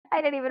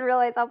I didn't even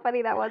realize how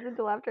funny that was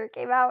until after it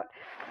came out.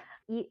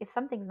 If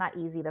something's not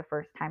easy the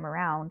first time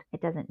around,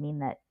 it doesn't mean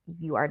that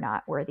you are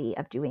not worthy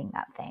of doing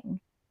that thing.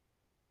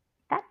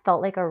 That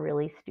felt like a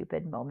really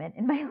stupid moment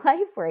in my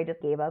life where I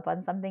just gave up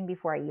on something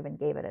before I even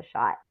gave it a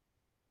shot.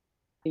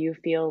 You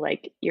feel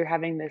like you're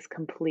having this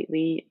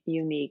completely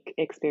unique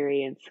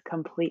experience,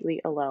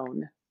 completely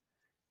alone.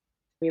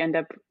 We end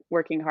up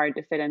working hard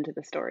to fit into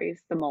the stories,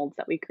 the molds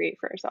that we create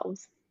for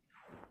ourselves.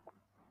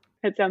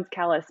 It sounds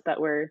callous, but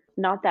we're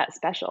not that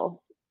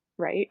special,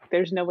 right?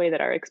 There's no way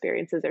that our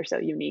experiences are so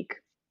unique.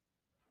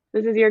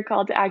 This is your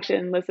call to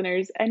action,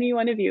 listeners. Any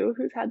one of you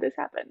who's had this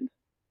happen,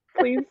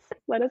 please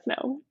let us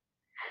know.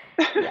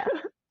 Yes.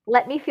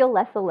 Let me feel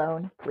less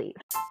alone, please.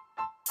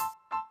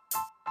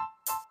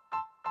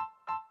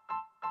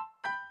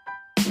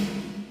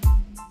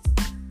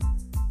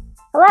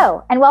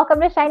 Hello, and welcome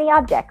to Shiny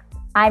Objects.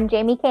 I'm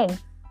Jamie King.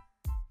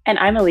 And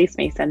I'm Elise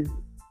Mason.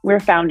 We're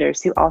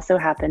founders who also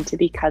happen to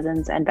be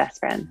cousins and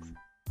best friends.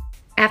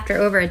 After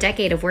over a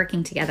decade of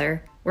working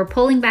together, we're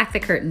pulling back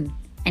the curtain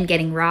and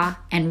getting raw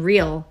and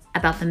real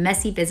about the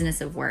messy business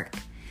of work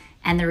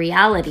and the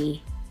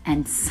reality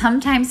and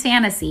sometimes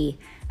fantasy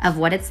of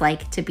what it's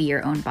like to be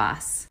your own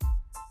boss.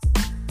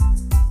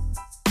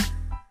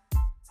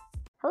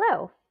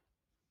 Hello.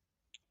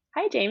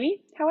 Hi,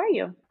 Jamie. How are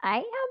you?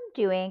 I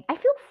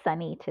feel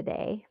sunny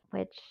today,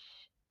 which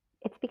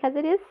it's because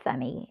it is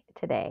sunny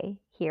today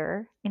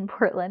here in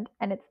Portland,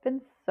 and it's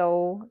been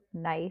so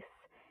nice.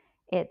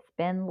 It's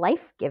been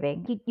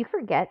life-giving. You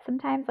forget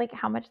sometimes like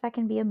how much that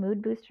can be a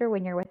mood booster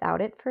when you're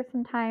without it for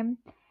some time.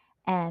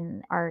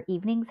 And our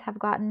evenings have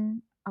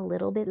gotten a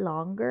little bit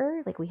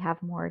longer, like we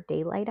have more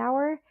daylight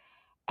hour.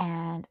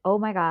 And oh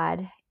my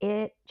God,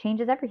 it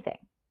changes everything.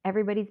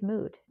 Everybody's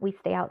mood. We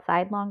stay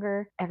outside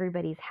longer.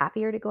 Everybody's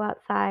happier to go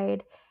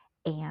outside.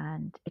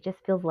 And it just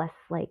feels less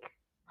like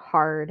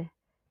hard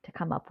to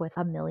come up with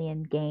a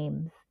million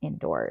games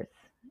indoors.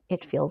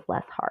 It feels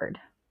less hard.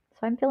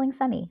 So I'm feeling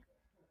sunny.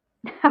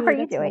 How are you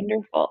That's doing?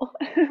 wonderful.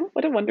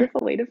 What a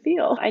wonderful way to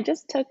feel. I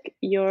just took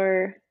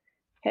your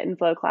Hit and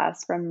Flow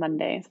class from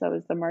Monday. So that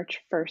was the March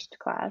 1st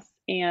class.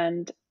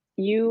 And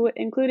you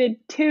included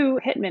 2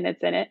 hit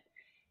minutes in it.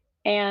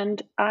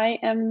 And I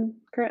am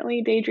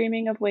currently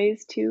daydreaming of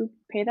ways to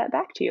pay that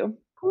back to you.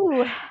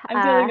 Ooh,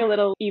 I'm feeling a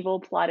little evil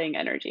plotting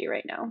energy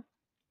right now.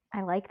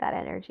 I like that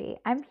energy.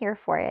 I'm here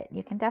for it.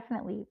 You can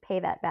definitely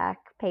pay that back,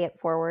 pay it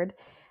forward.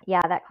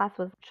 Yeah, that class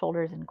was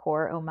shoulders and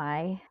core. Oh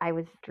my. I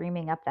was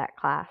dreaming up that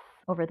class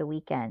over the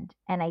weekend.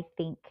 And I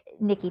think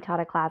Nikki taught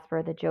a class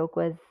where the joke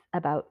was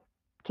about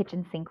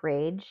kitchen sink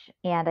rage.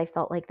 And I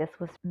felt like this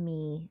was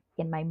me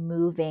in my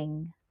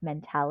moving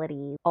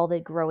mentality, all the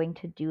growing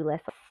to do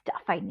list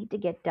stuff I need to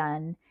get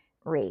done,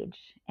 rage.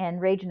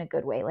 And rage in a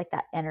good way, like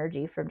that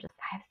energy from just,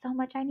 I have so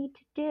much I need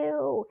to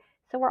do.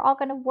 So we're all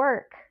going to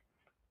work.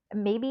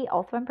 Maybe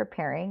also I'm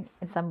preparing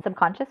in some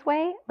subconscious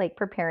way, like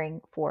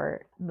preparing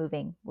for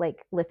moving, like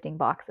lifting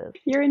boxes.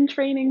 You're in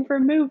training for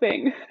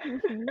moving.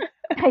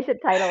 I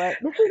should title it,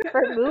 "This is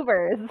for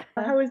movers."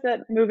 How is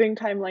that moving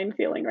timeline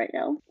feeling right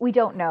now? We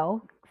don't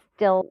know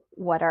still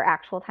what our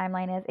actual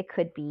timeline is. It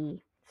could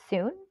be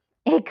soon.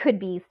 It could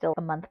be still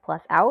a month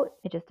plus out.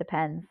 It just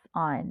depends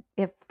on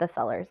if the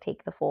sellers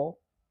take the full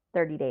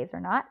 30 days or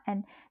not.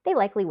 And they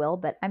likely will,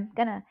 but I'm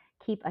going to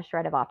keep a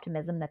shred of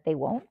optimism that they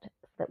won't,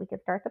 so that we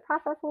could start the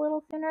process a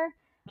little sooner,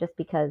 just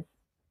because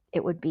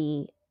it would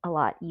be a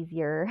lot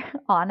easier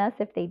on us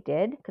if they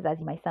did. Because as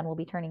my son will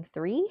be turning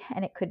 3,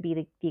 and it could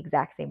be the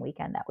exact same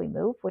weekend that we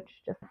move, which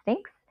just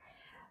stinks.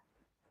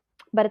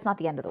 But it's not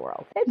the end of the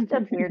world. It's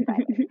just weird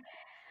timing.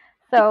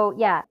 So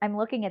yeah, I'm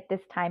looking at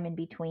this time in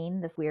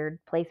between, this weird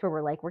place where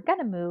we're like, we're going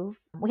to move.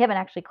 We haven't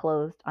actually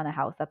closed on a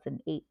house. That's in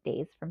 8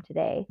 days from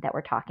today that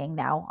we're talking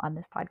now on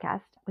this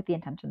podcast, with the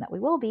intention that we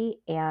will be.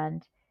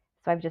 And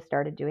so I've just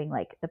started doing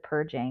like the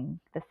purging,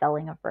 the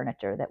selling of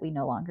furniture that we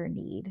no longer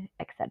need,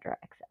 et cetera,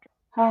 et cetera.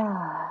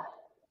 Ah,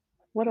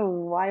 what a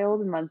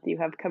wild month you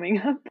have coming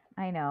up.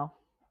 I know.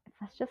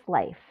 That's just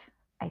life,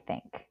 I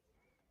think.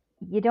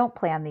 You don't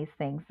plan these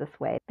things this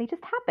way. They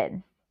just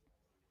happen.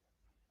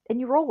 And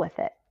you roll with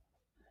it.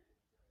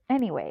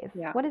 Anyways,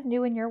 Yeah. what is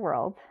new in your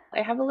world?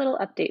 I have a little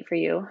update for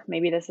you.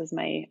 Maybe this is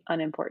my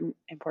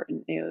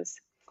important news.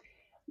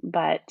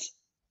 But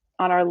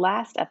on our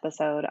last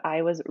episode,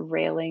 I was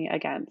railing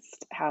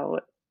against how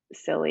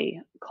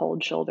silly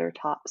cold shoulder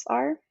tops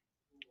are.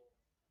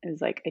 It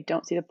was like, I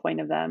don't see the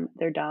point of them.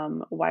 They're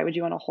dumb. Why would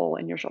you want a hole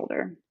in your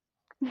shoulder?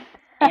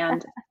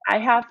 And I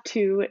have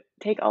to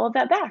take all of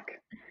that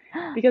back,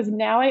 because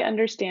now I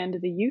understand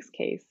the use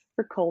case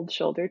for cold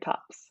shoulder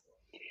tops.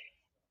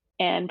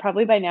 And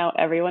probably by now,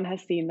 everyone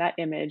has seen that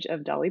image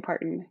of Dolly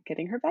Parton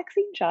getting her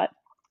vaccine shot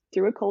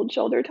through a cold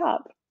shoulder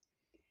top.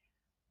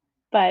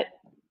 But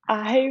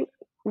I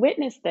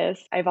witnessed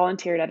this. I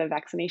volunteered at a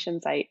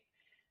vaccination site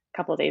a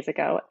couple of days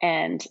ago.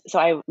 And so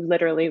I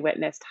literally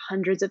witnessed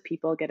hundreds of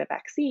people get a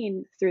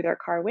vaccine through their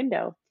car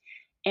window.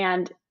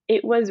 And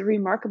it was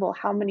remarkable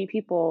how many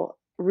people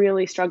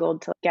really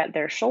struggled to get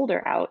their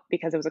shoulder out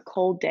because it was a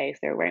cold day. So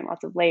they were wearing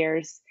lots of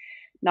layers.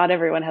 not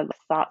everyone has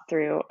thought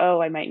through,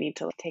 oh, I might need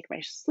to take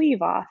my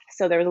sleeve off.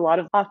 So there was a lot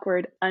of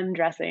awkward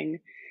undressing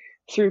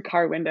through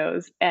car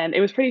windows, and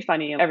it was pretty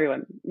funny.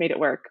 Everyone made it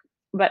work.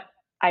 But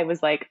I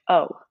was like,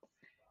 oh,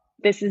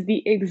 this is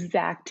the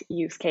exact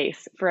use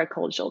case for a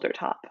cold shoulder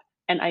top.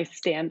 And I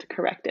stand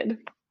corrected.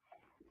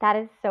 That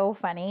is so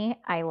funny.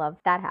 I love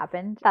that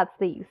happened. That's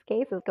the use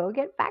case, is go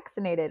get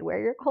vaccinated,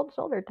 wear your cold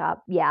shoulder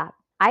top. Yeah.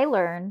 I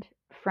learned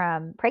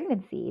from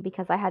pregnancy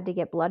because I had to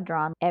get blood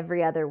drawn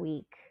every other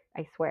week.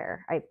 I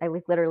swear. I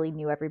like literally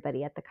knew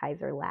everybody at the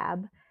Kaiser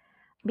lab.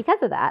 Because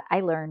of that,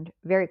 I learned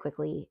very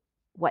quickly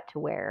what to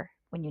wear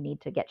when you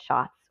need to get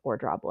shots or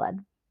draw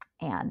blood.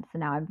 And so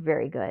now I'm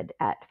very good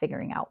at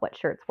figuring out what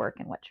shirts work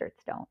and what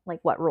shirts don't, like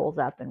what rolls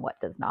up and what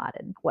does not,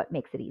 and what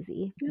makes it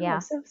easy. Oh, Yeah.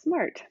 so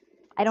smart.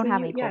 I don't So have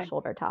you- any cold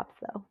shoulder tops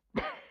though.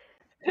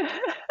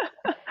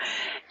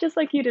 Just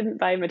like you didn't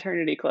buy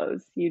maternity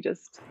clothes, you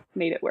just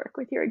made it work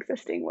with your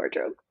existing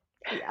wardrobe.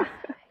 Yeah.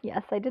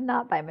 Yes, I did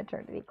not buy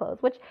maternity clothes,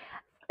 which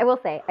I will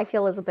say I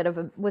feel is a bit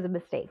of was a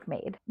mistake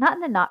made. Not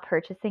in the not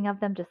purchasing of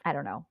them, just I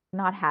don't know,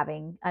 not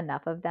having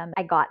enough of them.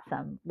 I got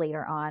some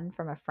later on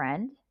from a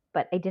friend,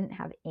 but I didn't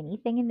have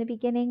anything in the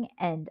beginning,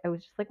 and I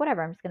was just like,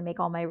 whatever, I'm just going to make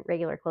all my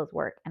regular clothes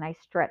work, and I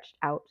stretched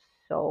out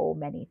so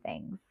many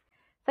things.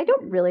 So I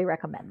don't really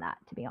recommend that,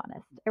 to be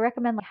honest. I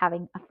recommend like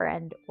having a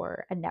friend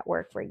or a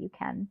network where you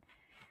can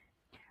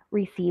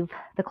receive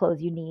the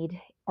clothes you need,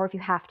 or if you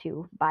have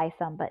to, buy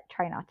some, but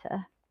try not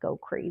to go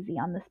crazy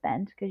on the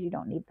spend because you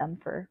don't need them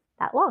for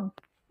that long.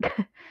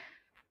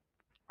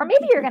 Or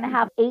maybe you're going to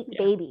have 8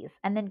 babies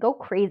and then go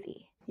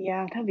crazy.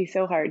 Yeah, that'd be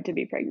so hard to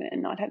be pregnant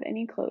and not have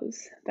any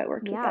clothes that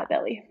worked with that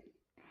belly.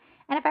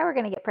 And if I were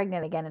going to get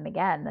pregnant again and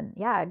again, then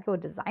yeah, I'd go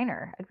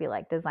designer. I'd be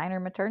like designer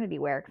maternity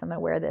wear because I'm going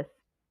to wear this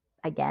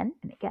again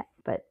and again.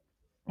 But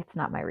it's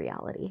not my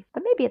reality.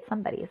 But maybe it's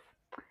somebody's.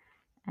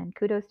 And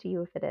kudos to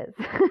you if it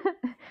is.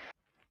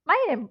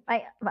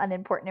 My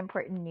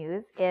unimportant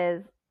news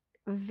is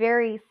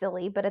very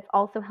silly, but it's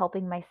also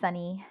helping my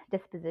sunny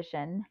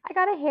disposition. I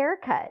got a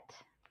haircut.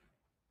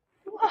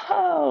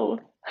 Whoa.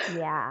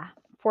 Yeah.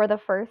 For the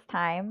first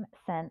time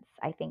since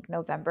I think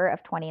November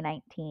of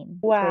 2019.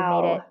 Wow. So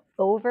I made it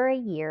over a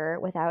year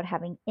without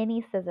having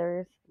any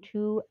scissors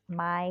to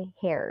my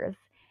hairs.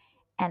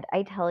 And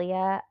I tell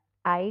you,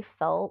 I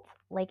felt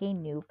like a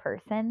new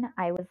person.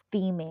 I was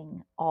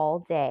beaming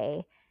all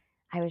day.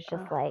 I was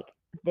just like,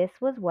 this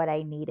was what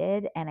I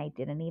needed, and I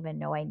didn't even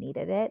know I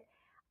needed it.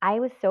 I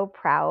was so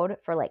proud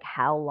for like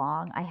how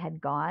long I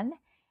had gone,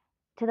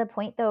 to the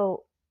point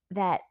though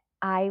that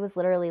I was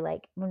literally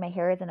like, when my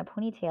hair is in a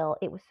ponytail,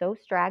 it was so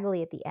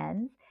straggly at the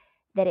ends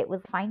that it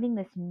was finding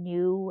this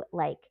new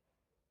like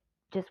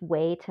just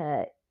way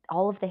to,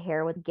 all of the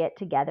hair would get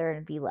together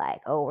and be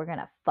like, oh, we're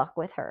gonna fuck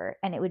with her,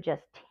 and it would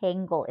just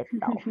tangle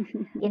itself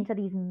into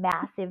these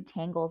massive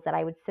tangles that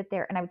I would sit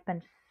there and I would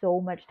spend so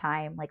much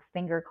time like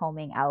finger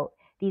combing out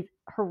these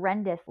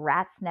horrendous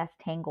rat's nest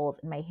tangles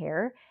in my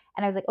hair.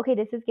 And I was like, okay,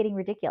 this is getting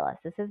ridiculous.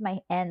 This is my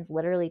ends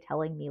literally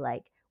telling me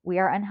like, we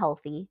are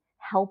unhealthy,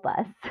 help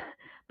us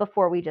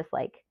before we just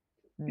like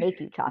make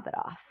you chop it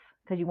off,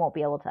 because you won't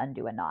be able to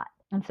undo a knot.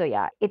 And so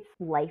yeah, it's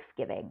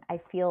life-giving. I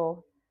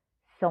feel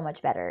so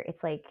much better.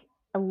 It's like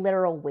a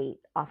literal weight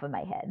off of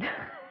my head.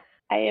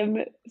 I am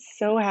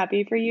so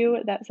happy for you.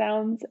 That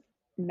sounds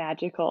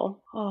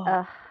magical.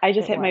 I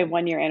just hit my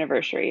 1-year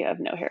anniversary of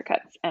no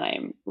haircuts, and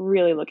I'm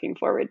really looking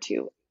forward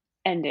to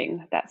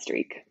ending that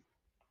streak.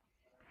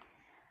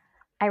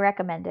 I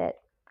recommend it.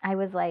 I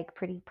was like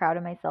pretty proud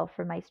of myself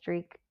for my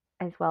streak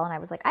as well, and I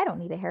was like, I don't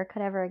need a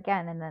haircut ever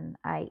again. And then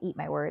I eat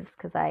my words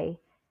because I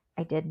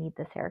did need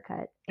this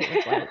haircut. It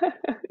was like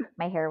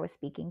my hair was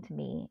speaking to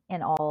me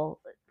in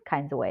all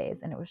kinds of ways,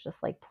 and it was just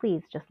like,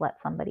 please just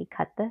let somebody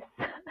cut this.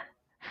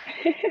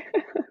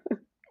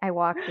 I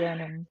walked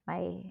in and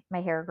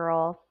my hair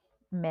girl,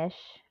 Mish,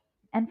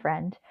 and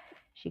friend,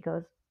 she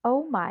goes,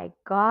 oh my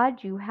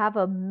God, you have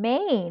a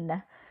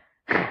mane.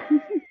 I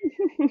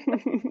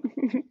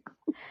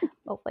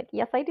was like,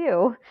 yes, I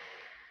do.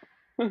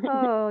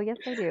 Oh, yes,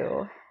 I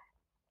do.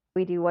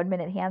 We do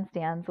 1-minute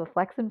handstands with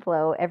Flex and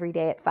Flow every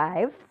day at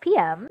 5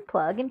 p.m.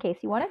 Plug in case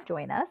you want to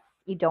join us.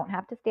 You don't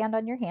have to stand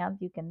on your hands.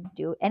 You can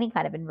do any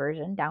kind of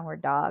inversion,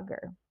 downward dog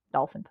or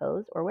dolphin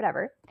pose or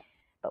whatever.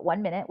 But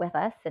 1 minute with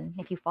us. And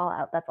if you fall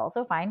out, that's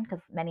also fine because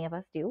many of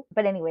us do.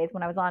 But anyways,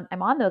 when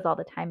I'm on those all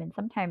the time. And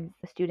sometimes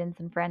the students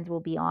and friends will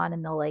be on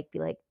and they'll be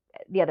like,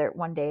 the other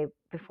one day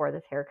before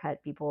this haircut,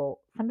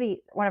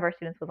 one of our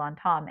students was on,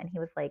 Tom, and he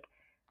was like,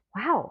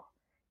 wow,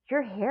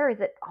 your hair,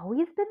 has it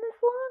always been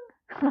this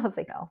long? And I was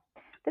like, no,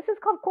 this is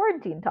called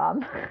quarantine,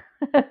 Tom.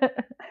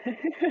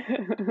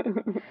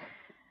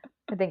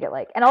 I think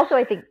and also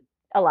I think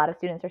a lot of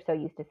students are so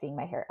used to seeing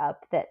my hair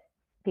up that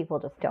people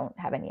just don't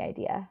have any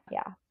idea,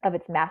 of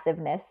its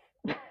massiveness.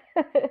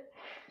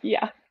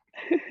 Yeah.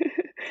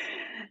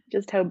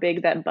 Just how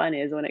big that bun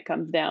is when it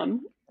comes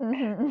down.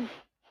 Mm-hmm.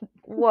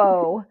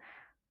 Whoa,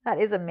 that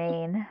is a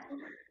mane.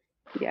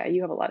 Yeah,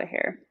 you have a lot of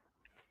hair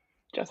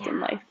just in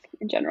life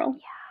in general.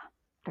 Yeah,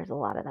 there's a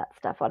lot of that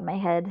stuff on my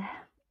head.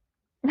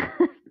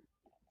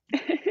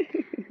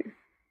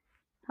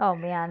 Oh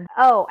man.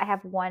 Oh, I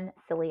have one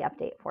silly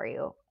update for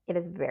you. It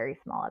is a very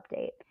small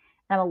update.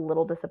 I'm a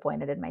little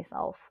disappointed in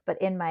myself,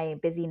 but in my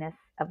busyness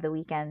of the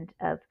weekend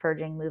of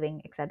purging,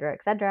 moving,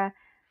 etc.,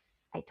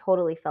 I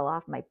totally fell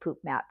off my poop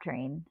map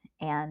train.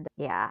 And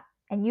yeah,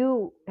 and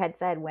you had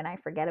said when I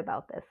forget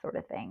about this sort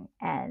of thing,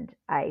 and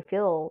I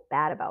feel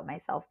bad about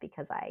myself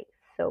because I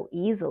so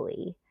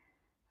easily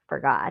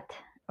forgot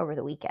over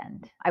the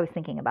weekend. I was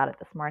thinking about it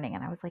this morning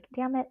and I was like,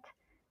 damn it,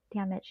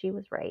 she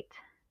was right.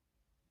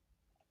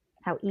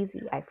 How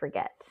easy I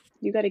forget.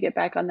 You got to get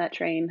back on that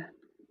train,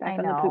 I back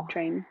on the know. poop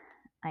train.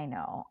 I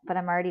know, but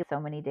I'm already so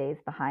many days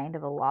behind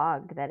of a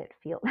log that it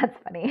feels that's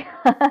funny.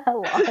 A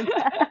log.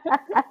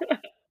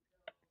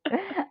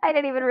 I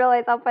didn't even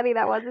realize how funny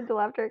that was until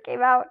after it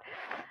came out.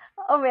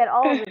 Oh man,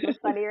 all of this is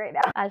funny right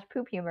now. Ash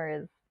poop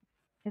humor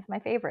is my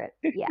favorite.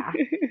 Yeah.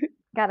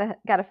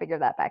 Gotta figure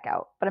that back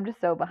out. But I'm just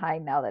so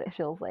behind now that it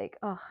feels like,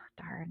 oh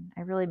darn,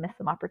 I really missed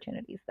some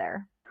opportunities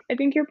there. I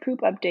think your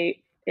poop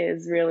update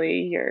is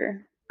really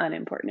your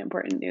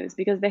important news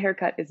because the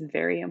haircut is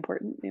very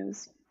important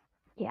news.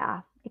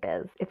 Yeah, it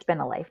is. It's been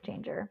a life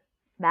changer.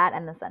 That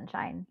and the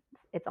sunshine.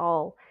 It's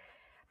all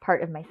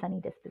part of my sunny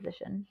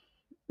disposition.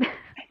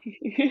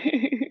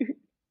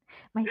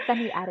 My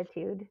sunny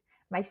attitude,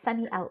 my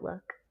sunny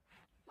outlook.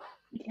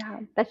 Yeah.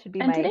 That should be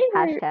And my today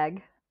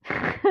hashtag.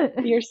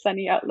 your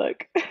sunny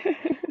outlook.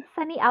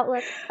 Sunny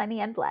outlook,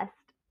 sunny and blessed.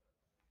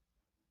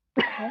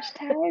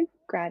 Hashtag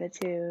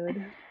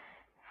gratitude.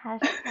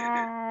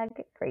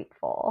 Hashtag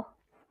grateful.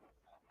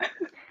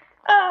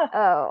 Ah,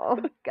 Oh,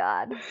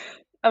 God.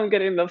 I'm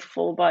getting the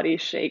full body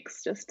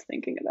shakes just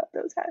thinking about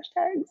those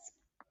hashtags.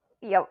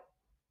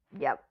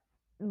 Yep.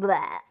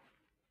 Blah.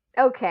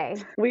 Okay.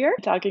 We are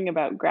talking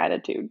about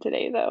gratitude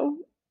today, though,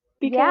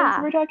 because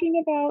Yeah. we're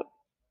talking about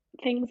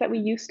things that we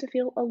used to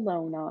feel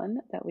alone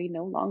on that we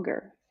no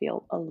longer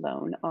feel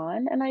alone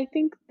on. And I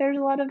think there's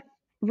a lot of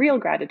real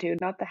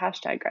gratitude, not the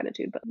hashtag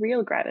gratitude, but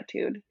real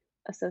gratitude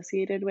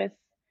associated with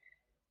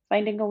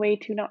finding a way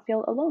to not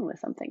feel alone with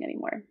something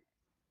anymore.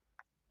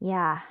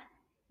 Yeah.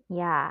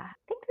 I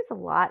think there's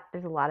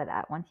a lot of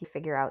that once you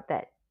figure out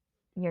that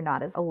you're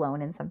not as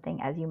alone in something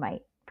as you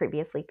might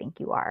previously think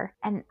you are.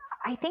 And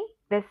I think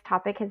this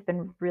topic has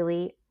been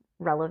really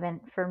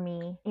relevant for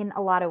me in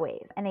a lot of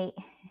ways. And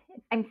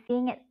I'm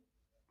seeing it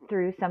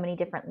through so many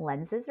different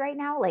lenses right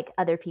now, like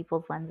other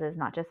people's lenses,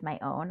 not just my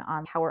own,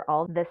 on how we're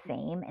all the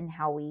same and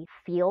how we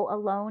feel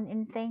alone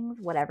in things,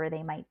 whatever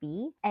they might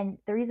be. And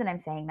the reason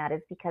I'm saying that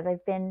is because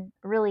I've been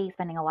really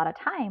spending a lot of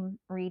time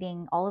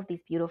reading all of these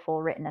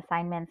beautiful written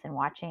assignments and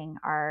watching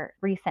our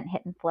recent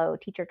Hit and Flow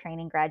teacher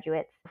training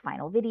graduates'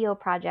 final video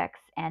projects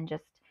and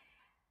just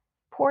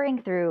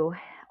pouring through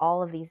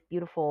all of these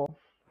beautiful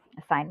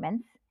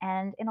assignments.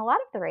 And in a lot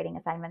of the writing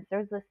assignments,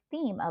 there's this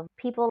theme of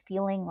people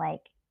feeling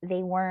like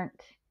they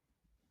weren't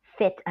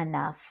fit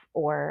enough,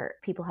 or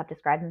people have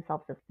described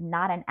themselves as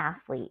not an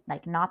athlete,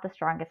 like not the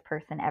strongest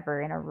person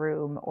ever in a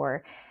room,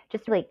 or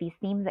just like these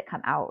themes that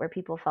come out where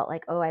people felt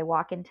like, oh, I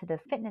walk into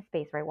this fitness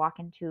space, or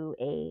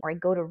I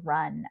go to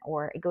run,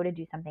 or I go to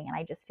do something, and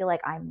I just feel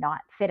like I'm not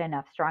fit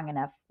enough, strong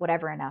enough,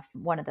 whatever enough.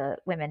 One of the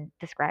women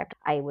described,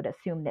 I would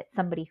assume that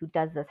somebody who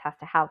does this has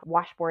to have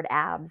washboard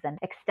abs and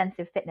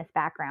extensive fitness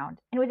background.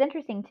 And it was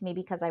interesting to me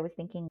because I was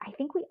thinking, I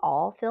think we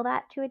all feel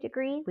that to a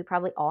degree. We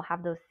probably all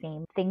have those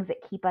same things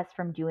that keep us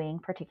from doing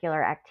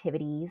particular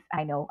activities.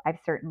 I know I've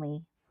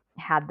certainly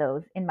had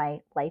those in my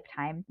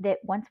lifetime, that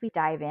once we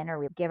dive in or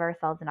we give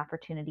ourselves an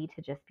opportunity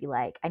to just be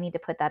like, I need to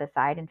put that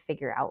aside and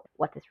figure out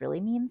what this really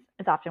means,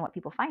 is often what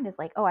people find is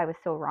like, oh, I was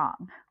so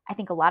wrong. I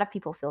think a lot of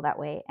people feel that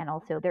way. And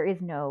also there is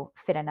no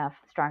fit enough,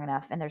 strong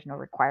enough, and there's no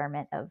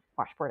requirement of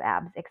washboard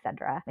abs,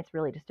 etc. It's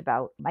really just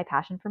about my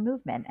passion for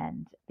movement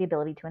and the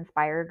ability to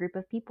inspire a group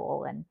of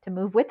people and to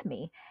move with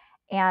me.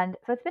 And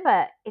so it's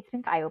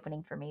been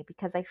eye-opening for me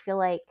because I feel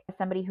like as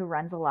somebody who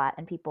runs a lot,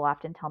 and people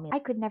often tell me I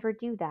could never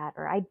do that,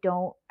 or I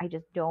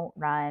just don't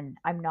run.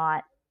 I'm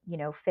not,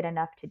 fit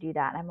enough to do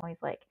that. And I'm always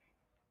like,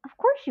 of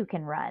course you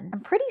can run. I'm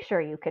pretty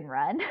sure you can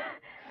run.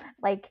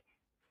 Like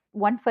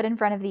one foot in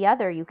front of the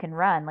other, you can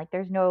run. Like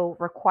there's no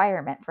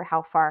requirement for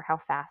how far,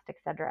 how fast,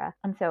 etc.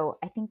 And so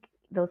I think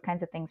those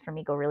kinds of things for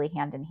me go really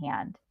hand in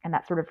hand, and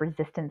that sort of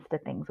resistance to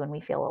things when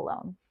we feel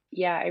alone.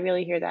 Yeah, I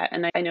really hear that.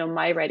 And I know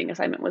my writing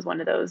assignment was one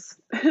of those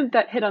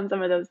that hit on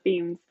some of those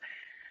themes.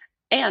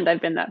 And I've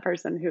been that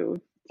person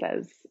who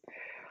says,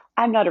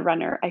 I'm not a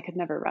runner, I could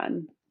never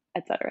run,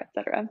 et cetera, et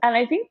cetera. And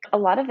I think a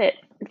lot of it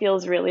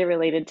feels really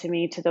related to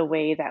me to the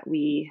way that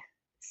we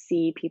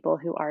see people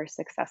who are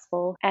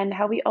successful and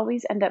how we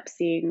always end up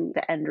seeing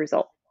the end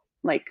result.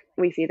 Like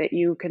we see that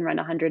you can run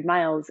 100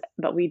 miles,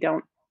 but we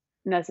don't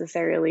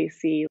necessarily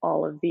see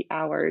all of the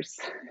hours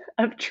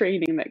of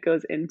training that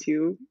goes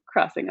into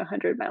crossing a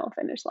 100-mile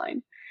finish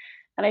line.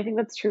 And I think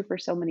that's true for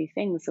so many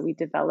things. So we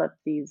develop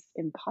these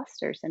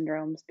imposter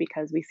syndromes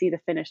because we see the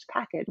finished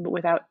package, but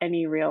without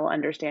any real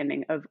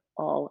understanding of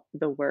all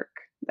the work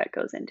that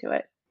goes into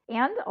it.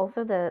 And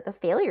also the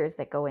failures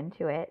that go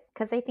into it.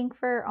 Because I think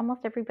for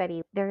almost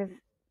everybody, there's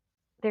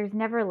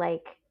never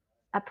like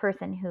a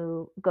person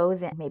who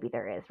goes in, maybe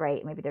there is,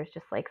 right? Maybe there's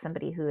just like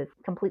somebody who is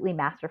completely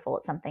masterful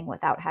at something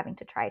without having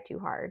to try too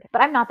hard.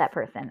 But I'm not that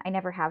person. I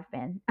never have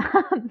been.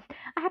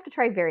 I have to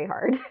try very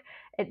hard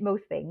at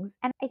most things.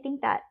 And I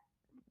think that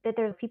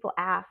there's people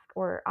ask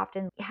or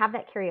often have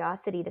that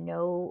curiosity to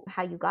know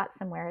how you got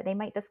somewhere. They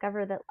might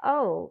discover that,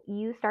 oh,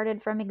 you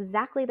started from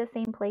exactly the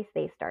same place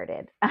they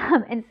started.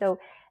 And so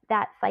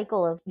that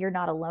cycle of you're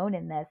not alone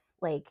in this,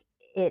 like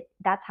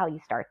that's how you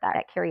start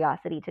that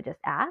curiosity to just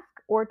ask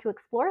or to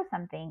explore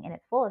something in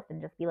its fullest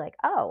and just be like,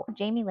 oh,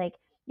 Jamie, like,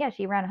 yeah,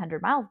 she ran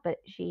 100 miles, but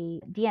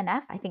she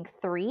DNF, I think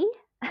 3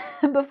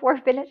 before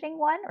finishing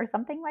one or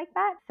something like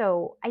that.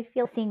 So I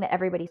feel seeing that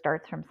everybody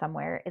starts from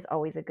somewhere is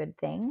always a good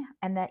thing.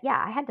 And that,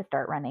 yeah, I had to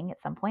start running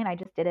at some point. I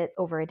just did it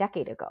over a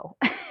decade ago.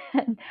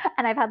 And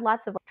I've had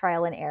lots of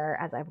trial and error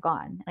as I've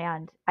gone.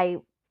 And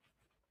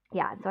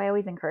so I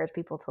always encourage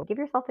people to give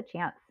yourself a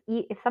chance.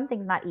 If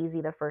something's not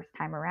easy the first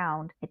time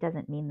around, it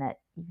doesn't mean that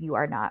you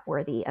are not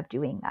worthy of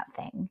doing that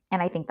thing.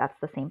 And I think that's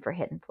the same for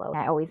Hit and Flow.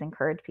 I always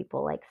encourage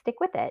people, like, stick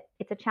with it.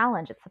 It's a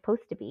challenge. It's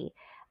supposed to be.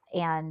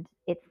 And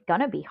it's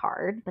going to be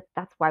hard, but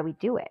that's why we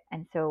do it.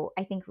 And so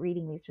I think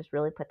reading these just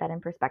really put that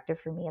in perspective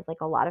for me. It's like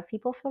a lot of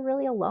people feel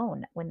really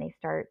alone when they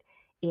start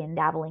in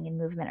dabbling in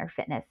movement or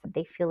fitness.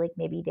 They feel like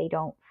maybe they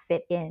don't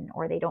fit in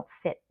or they don't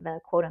fit the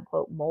quote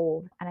unquote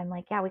mold. And I'm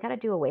like, yeah, we got to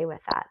do away with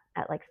that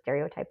like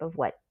stereotype of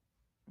what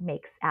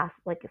makes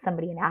like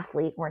somebody an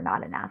athlete or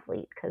not an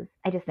athlete. Cause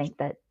I just think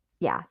that,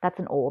 yeah, that's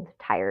an old,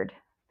 tired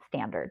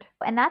standard.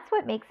 And that's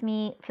what makes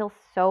me feel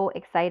so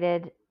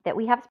excited that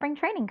we have spring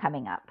training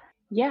coming up.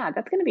 Yeah,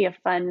 that's going to be a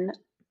fun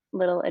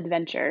little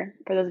adventure.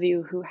 For those of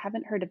you who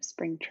haven't heard of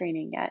spring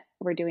training yet,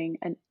 we're doing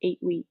an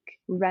 8-week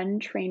run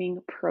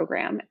training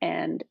program,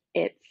 and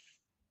it's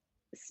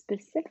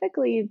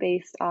specifically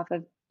based off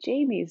of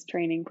Jamie's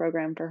training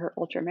program for her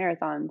ultra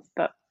marathons,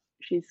 but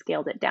she's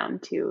scaled it down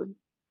to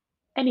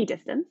any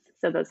distance.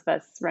 So those of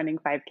us running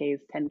 5Ks,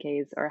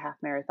 10Ks, or a half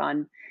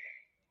marathon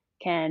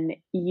can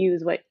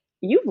use what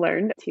you've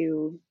learned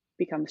to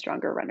become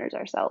stronger runners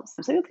ourselves. So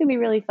it's going to be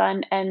really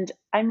fun. And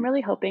I'm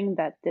really hoping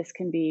that this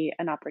can be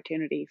an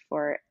opportunity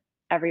for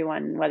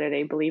everyone, whether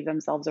they believe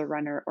themselves a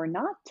runner or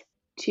not,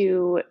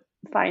 to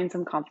find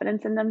some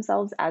confidence in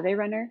themselves as a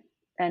runner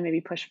and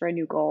maybe push for a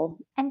new goal.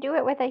 And do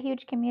it with a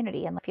huge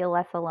community and feel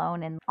less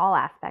alone in all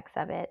aspects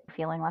of it,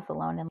 feeling less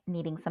alone and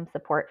needing some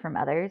support from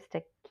others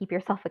to keep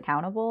yourself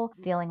accountable,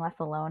 feeling less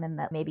alone in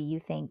that maybe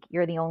you think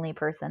you're the only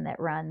person that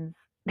runs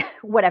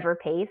whatever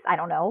pace, I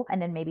don't know. And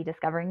then maybe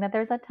discovering that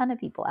there's a ton of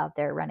people out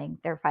there running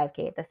their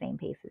 5K at the same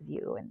pace as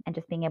you and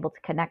just being able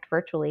to connect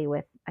virtually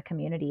with a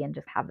community and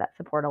just have that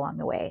support along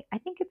the way. I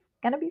think it's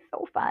going to be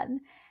so fun.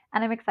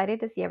 And I'm excited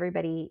to see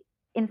everybody,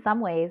 in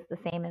some ways,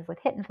 the same as with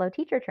Hit and Flow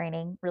teacher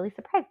training, really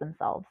surprise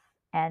themselves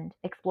and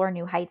explore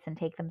new heights and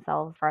take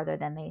themselves farther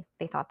than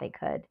they thought they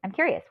could. I'm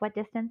curious, what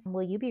distance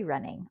will you be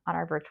running on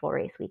our virtual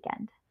race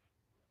weekend?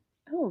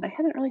 Oh, I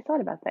haven't really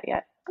thought about that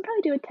yet. I'll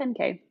probably do a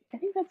 10K. I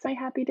think that's my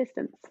happy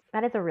distance.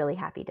 That is a really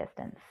happy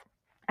distance.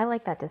 I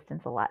like that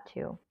distance a lot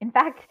too. In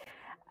fact,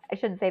 I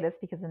shouldn't say this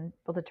because then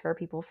it'll deter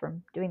people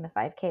from doing the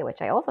 5K,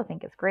 which I also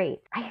think is great.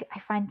 I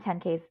find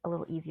 10Ks a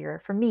little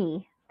easier for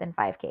me than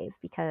 5Ks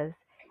because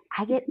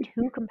I get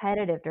too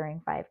competitive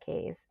during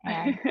 5Ks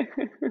and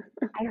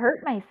I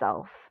hurt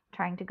myself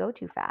trying to go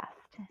too fast.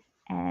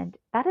 And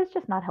that is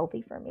just not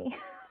healthy for me.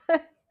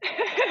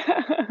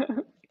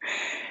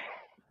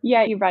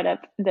 Yeah, you brought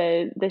up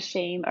the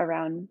shame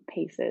around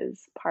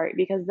paces part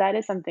because that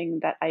is something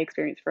that I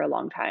experienced for a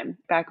long time.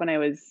 Back when I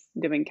was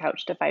doing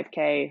couch to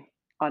 5K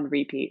on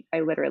repeat, I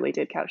literally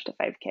did couch to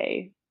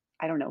 5K,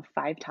 I don't know,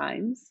 5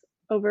 times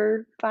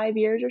over 5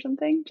 years or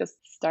something, just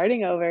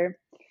starting over.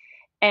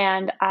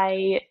 And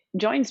I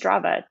joined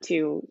Strava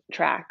to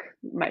track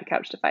my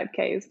couch to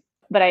 5Ks.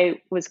 But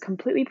I was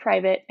completely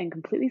private and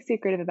completely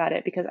secretive about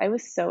it because I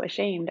was so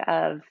ashamed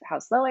of how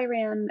slow I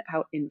ran,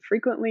 how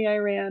infrequently I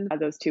ran.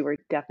 Those two were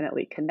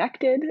definitely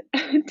connected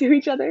to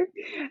each other.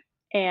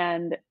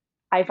 And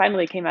I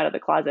finally came out of the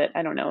closet,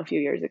 I don't know, a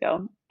few years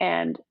ago.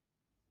 And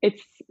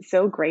it's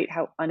so great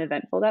how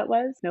uneventful that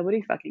was.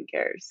 Nobody fucking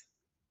cares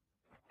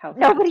how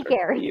Nobody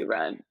cares. You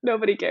run.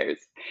 Nobody cares.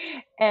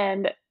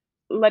 And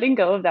letting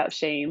go of that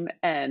shame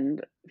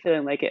and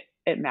feeling like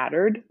it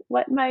mattered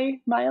what my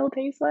mile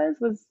pace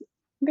was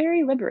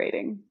very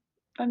liberating.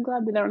 I'm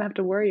glad that I don't have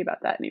to worry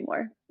about that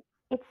anymore.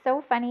 It's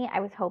so funny. I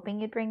was hoping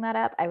you'd bring that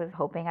up. I was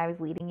hoping I was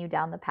leading you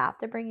down the path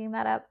to bringing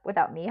that up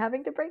without me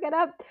having to bring it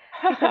up.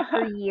 Because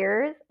for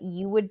years,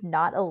 you would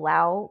not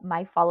allow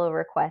my follow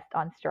request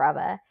on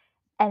Strava.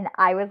 And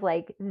I was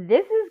like,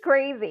 this is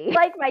crazy.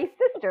 Like my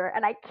sister,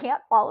 and I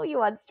can't follow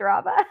you on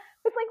Strava. I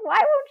was like, why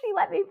won't she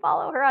let me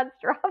follow her on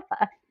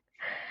Strava?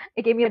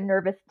 It gave me a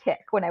nervous tick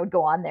when I would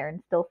go on there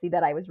and still see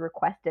that I was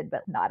requested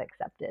but not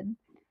accepted.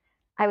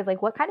 I was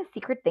like, what kind of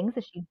secret things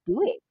is she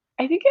doing?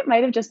 I think it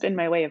might have just been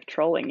my way of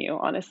trolling you,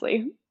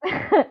 honestly.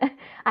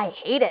 I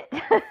hate it.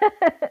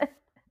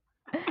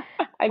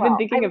 I've been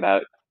thinking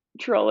about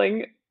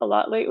trolling a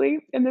lot lately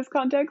in this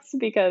context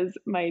because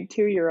my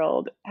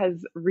 2-year-old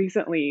has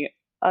recently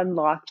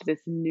unlocked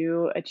this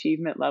new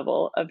achievement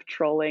level of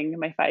trolling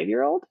my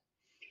 5-year-old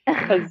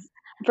because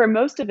for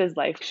most of his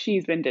life,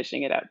 she's been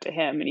dishing it out to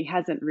him, and he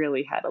hasn't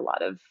really had a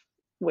lot of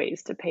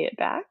ways to pay it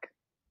back.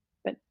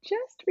 But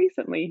just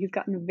recently, he's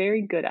gotten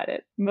very good at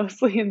it,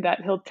 mostly in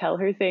that he'll tell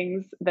her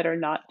things that are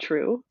not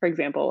true. For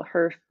example,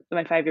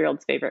 my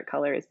 5-year-old's favorite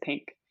color is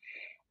pink.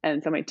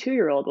 And so my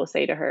 2-year-old will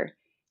say to her,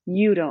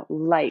 "You don't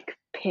like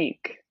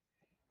pink."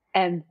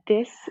 And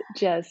this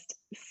just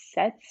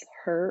sets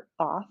her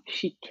off.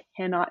 She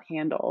cannot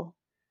handle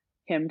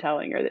him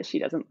telling her that she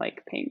doesn't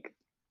like pink.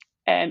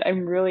 And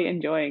I'm really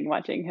enjoying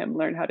watching him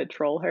learn how to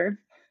troll her.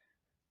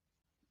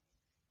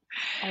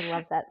 I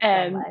love that so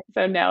And much.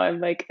 so now I'm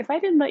like, if I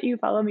didn't let you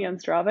follow me on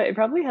Strava, it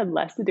probably had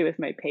less to do with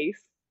my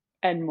pace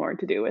and more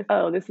to do with,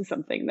 oh, this is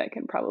something that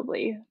can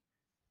probably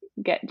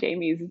get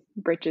Jamie's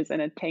britches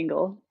in a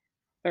tangle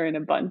or in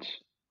a bunch.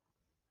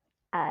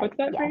 What's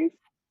that Yes. phrase?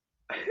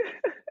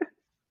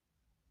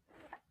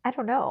 I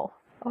don't know.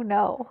 Oh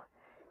no.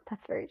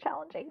 That's very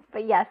challenging.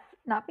 But yes,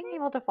 not being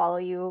able to follow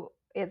you,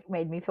 it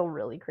made me feel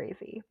really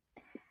crazy.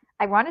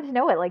 I wanted to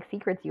know what like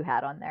secrets you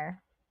had on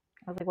there.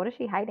 I was like, what is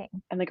she hiding?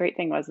 And the great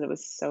thing was it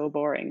was so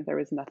boring. There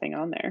was nothing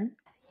on there.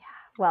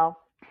 Well,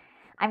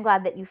 I'm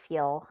glad that you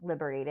feel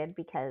liberated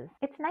because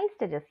it's nice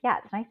to just,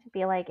 it's nice to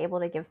be like able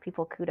to give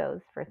people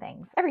kudos for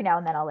things. Every now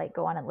and then I'll like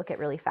go on and look at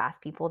really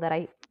fast people that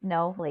I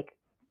know, like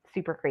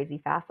super crazy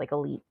fast, like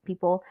elite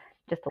people,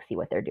 just to see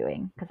what they're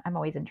doing because I'm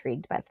always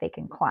intrigued by if they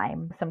can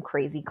climb some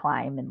crazy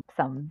climb in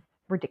some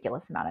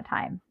ridiculous amount of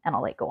time. And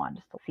I'll like go on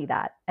just to see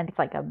that. And it's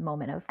like a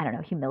moment of, I don't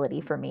know,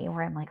 humility for me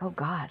where I'm like, oh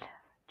God,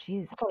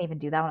 geez, I can't even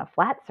do that on a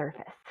flat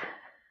surface.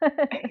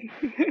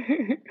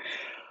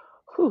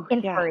 Whew,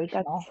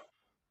 Inspirational. Yeah,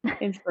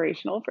 that's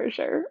inspirational for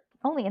sure.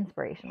 Only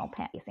inspirational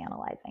panties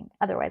analyzing.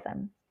 Otherwise,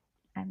 I'm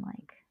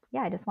like,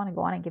 I just want to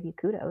go on and give you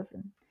kudos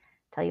and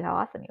tell you how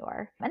awesome you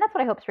are. And that's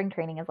what I hope spring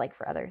training is like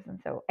for others. And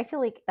so I feel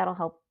like that'll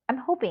help. I'm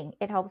hoping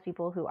it helps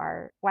people who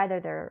are, whether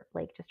they're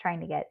like just trying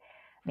to get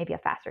maybe a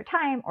faster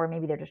time or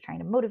maybe they're just trying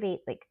to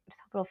motivate, like just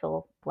hope it'll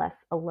feel less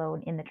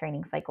alone in the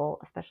training cycle,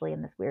 especially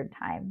in this weird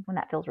time when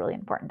that feels really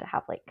important to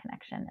have like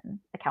connection and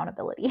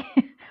accountability,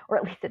 or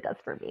at least it does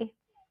for me.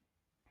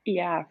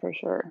 Yeah, for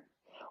sure.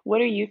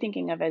 What are you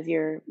thinking of as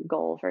your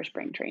goal for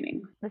spring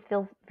training? This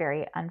feels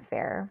very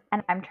unfair.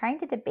 And I'm trying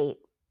to debate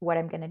what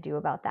I'm going to do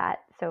about that.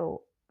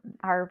 So,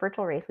 our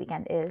virtual race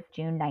weekend is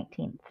June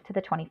 19th to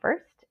the 21st.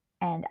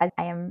 And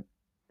I am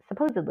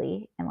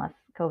supposedly, unless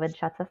COVID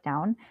shuts us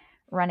down,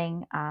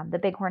 running the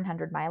Bighorn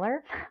 100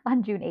 miler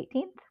on June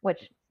 18th,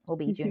 which will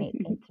be June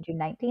 18th to June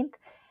 19th.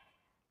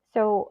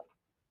 So,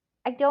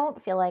 I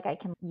don't feel like I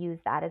can use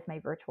that as my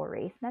virtual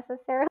race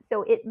necessarily.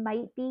 So it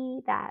might be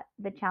that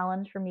the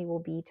challenge for me will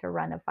be to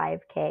run a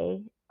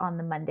 5K on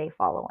the Monday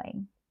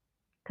following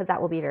because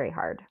that will be very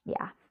hard.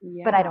 Yeah.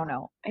 But I don't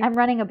know. I'm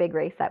running a big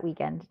race that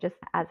weekend just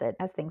as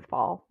things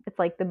fall. It's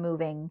like the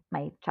moving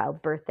my child's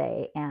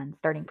birthday and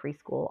starting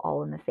preschool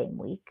all in the same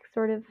week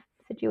sort of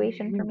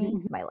situation for me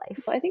in my life.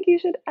 Well, I think you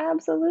should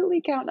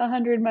absolutely count a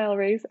 100-mile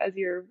race as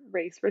your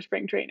race for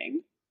spring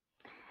training.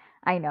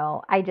 I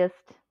know.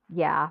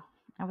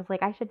 I was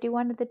like, I should do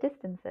one of the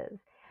distances.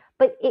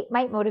 But it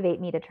might motivate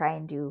me to try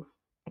and do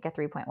like a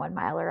 3.1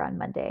 miler on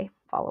Monday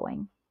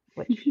following,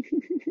 which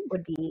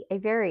would be a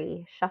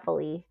very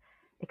shuffly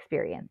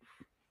experience.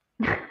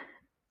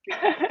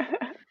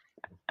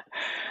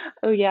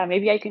 Oh, yeah.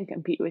 Maybe I can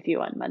compete with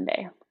you on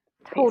Monday.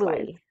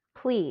 Totally.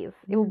 Please.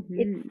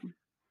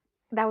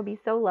 That would be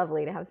so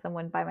lovely to have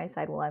someone by my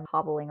side while I'm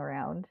hobbling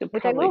around,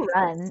 which I will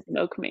run.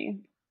 Smoke me.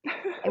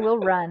 I will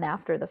run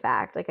after the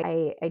fact. Like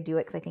I do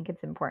it because I think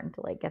it's important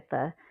to like get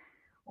the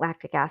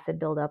lactic acid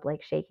buildup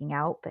like shaking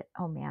out. But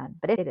oh man,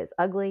 but it is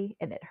ugly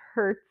and it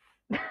hurts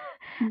and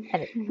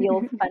it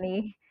feels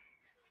funny.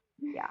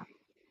 Yeah,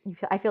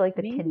 I feel like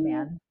the Tin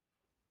Man.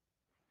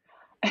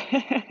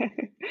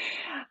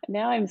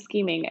 Now I'm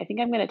scheming. I think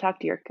I'm going to talk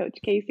to your coach,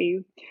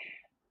 Casey,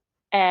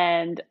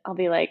 and I'll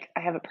be like, I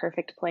have a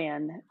perfect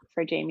plan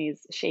for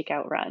Jamie's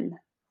shakeout run.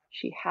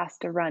 She has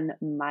to run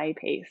my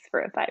pace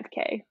for a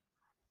 5K.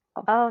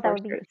 That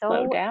would be so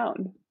slow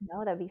down.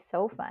 No, that'd be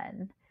so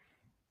fun.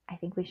 I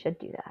think we should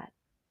do that.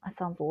 That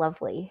sounds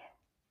lovely.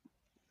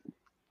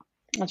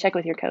 I'll check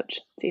with your coach,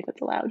 see if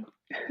it's allowed.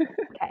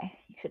 Okay,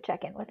 you should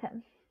check in with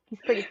him. He's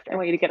pretty strict. I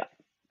want you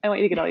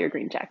to get all your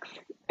green checks.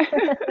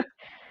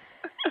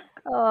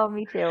 Oh,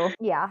 me too.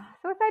 Yeah.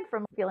 So aside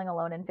from feeling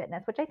alone in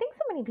fitness, which I think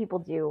so many people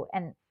do,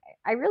 and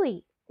I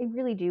really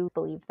do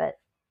believe that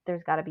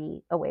there's got to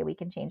be a way we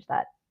can change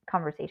that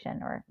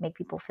conversation or make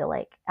people feel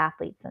like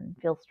athletes and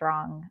feel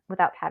strong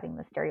without having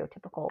the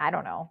stereotypical, I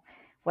don't know,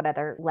 what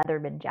other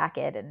Leatherman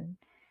jacket and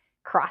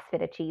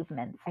CrossFit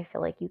achievements. I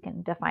feel like you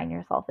can define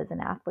yourself as an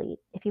athlete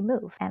if you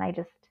move. And I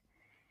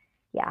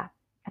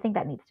think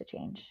that needs to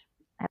change.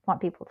 I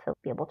want people to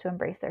be able to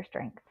embrace their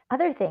strengths.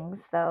 Other things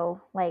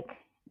though, like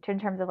in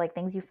terms of like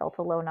things you felt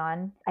alone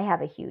on, I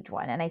have a huge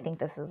one. And I think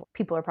this is,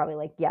 people are probably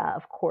like, yeah,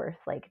 of course,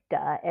 like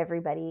duh,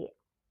 everybody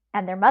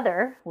and their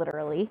mother,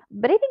 literally.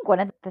 But I think one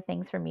of the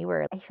things for me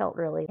where I felt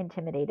really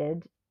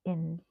intimidated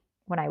in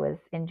when I was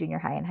in junior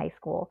high and high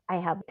school. I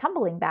have a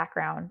tumbling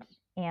background,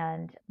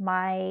 and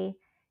my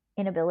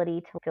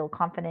inability to feel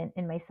confident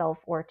in myself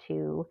or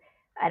to,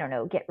 I don't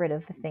know, get rid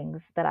of the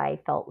things that I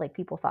felt like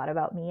people thought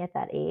about me at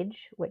that age,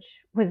 which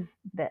was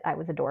that I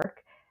was a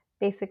dork,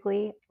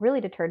 basically,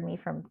 really deterred me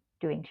from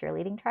doing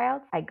cheerleading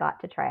tryouts. I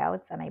got to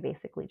tryouts and I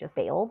basically just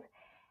failed.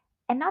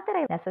 And not that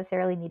I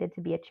necessarily needed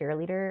to be a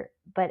cheerleader,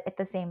 but at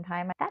the same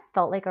time, that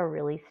felt like a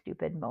really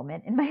stupid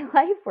moment in my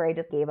life where I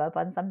just gave up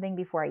on something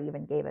before I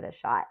even gave it a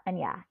shot. And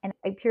yeah, and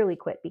I purely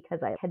quit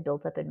because I had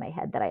built up in my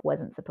head that I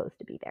wasn't supposed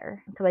to be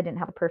there because I didn't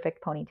have a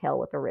perfect ponytail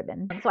with a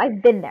ribbon. So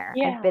I've been there.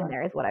 Yeah. I've been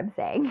there is what I'm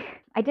saying.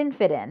 I didn't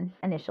fit in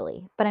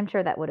initially, but I'm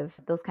sure that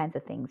those kinds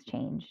of things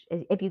change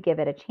if you give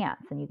it a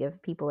chance and you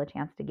give people a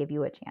chance to give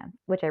you a chance,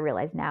 which I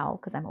realize now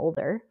because I'm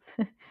older.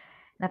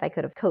 And if I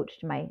could have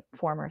coached my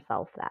former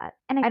self that.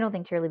 And I don't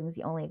think cheerleading is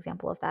the only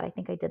example of that. I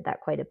think I did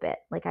that quite a bit.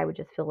 Like I would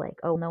just feel like,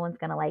 oh, no one's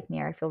going to like me,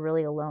 or I feel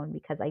really alone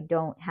because I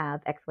don't have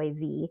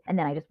XYZ. And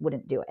then I just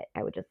wouldn't do it.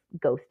 I would just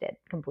ghost it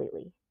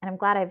completely. And I'm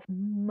glad I've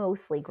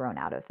mostly grown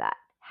out of that.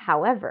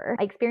 However,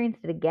 I experienced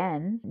it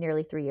again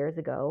nearly 3 years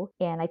ago.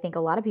 And I think a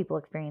lot of people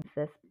experience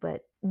this,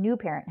 but new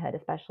parenthood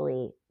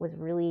especially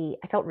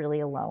I felt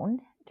really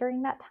alone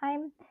during that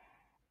time.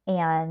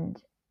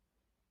 And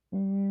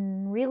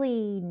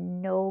really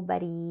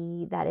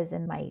nobody that is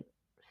in my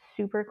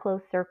super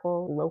close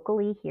circle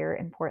locally here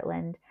in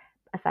Portland,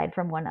 aside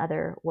from one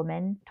other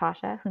woman,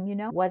 Tasha, whom you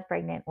know, was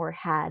pregnant or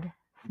had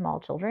small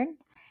children.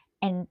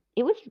 And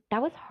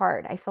that was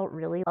hard. I felt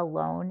really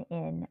alone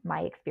in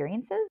my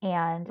experiences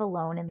and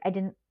alone. And I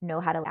didn't know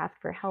how to ask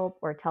for help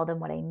or tell them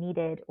what I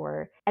needed.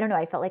 Or I don't know,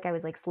 I felt like I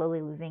was like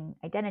slowly losing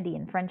identity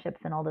and friendships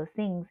and all those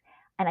things.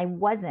 And I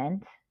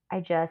wasn't.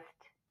 I just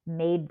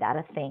made that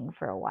a thing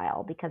for a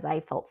while because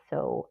I felt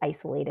so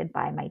isolated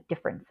by my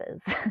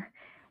differences,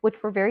 which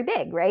were very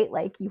big, right?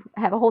 Like you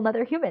have a whole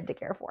nother human to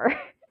care for.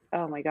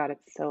 Oh my God,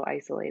 it's so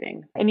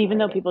isolating. And even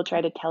though people try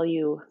to tell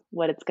you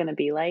what it's going to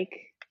be like,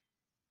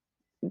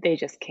 they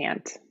just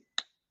can't.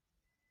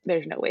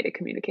 There's no way to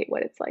communicate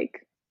what it's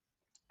like.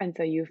 And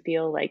so you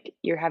feel like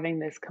you're having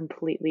this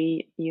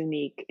completely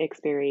unique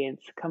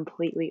experience,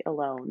 completely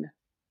alone.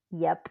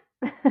 Yep.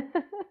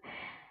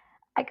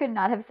 I could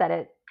not have said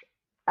it.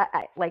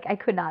 I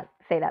could not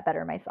say that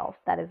better myself.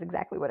 That is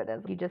exactly what it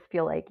is. You just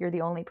feel like you're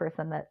the only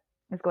person that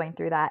is going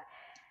through that.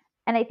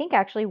 And I think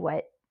actually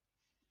what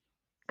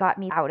got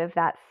me out of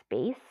that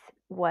space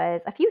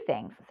was a few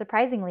things.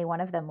 Surprisingly,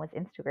 one of them was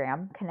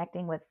Instagram,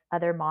 connecting with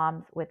other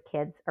moms with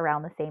kids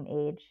around the same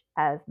age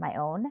as my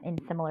own in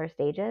similar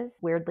stages.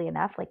 Weirdly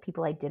enough, like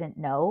people I didn't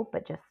know,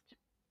 but just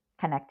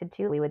connected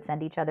to. We would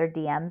send each other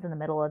DMs in the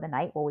middle of the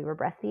night while we were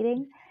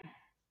breastfeeding.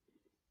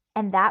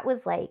 And that was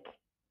like,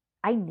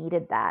 I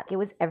needed that. It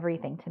was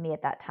everything to me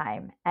at that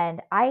time.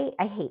 And I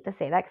hate to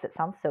say that because it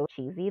sounds so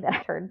cheesy that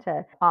I turned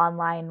to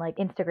online like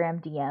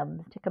Instagram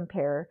DMs to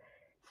compare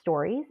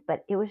stories,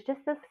 but it was just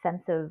this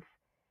sense of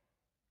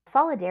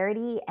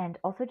solidarity and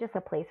also just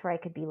a place where I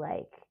could be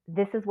like,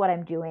 this is what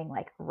I'm doing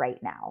like right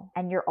now.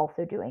 And you're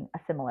also doing a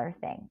similar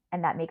thing.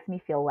 And that makes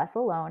me feel less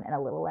alone and a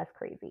little less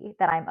crazy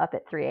that I'm up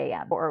at 3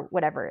 a.m. or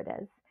whatever it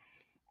is.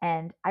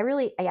 And I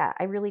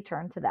really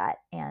turned to that.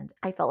 And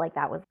I felt like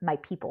that was my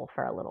people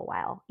for a little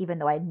while, even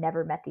though I'd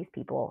never met these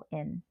people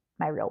in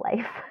my real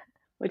life.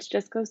 Which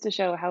just goes to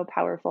show how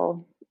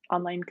powerful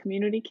online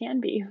community can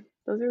be.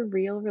 Those are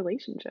real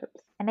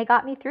relationships. And they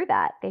got me through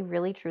that. They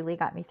really, truly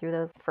got me through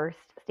those first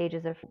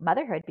stages of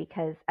motherhood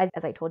because, as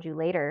I told you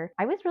later,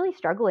 I was really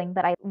struggling,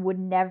 but I would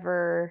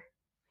never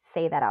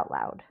say that out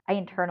loud. I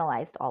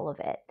internalized all of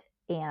it.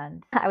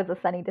 And I was a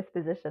sunny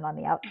disposition on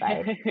the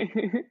outside.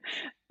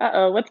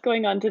 Uh-oh, what's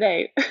going on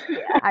today?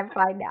 Yeah, I'm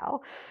fine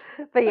now.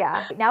 But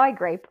yeah, now I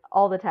gripe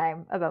all the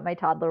time about my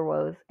toddler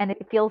woes. And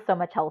it feels so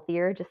much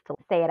healthier just to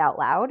say it out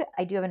loud.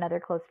 I do have another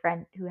close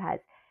friend who has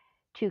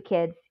 2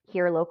 kids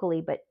here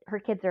locally, but her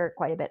kids are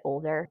quite a bit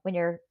older. When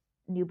you're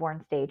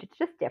newborn stage, it's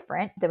just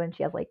different than when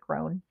she has like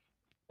grownish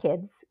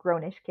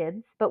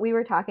kids. But we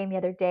were talking the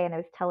other day and I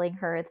was telling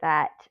her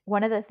that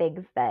one of the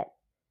things that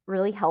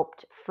really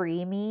helped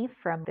free me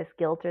from this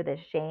guilt or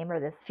this shame or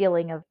this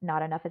feeling of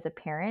not enough as a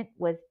parent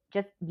was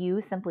just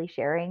you simply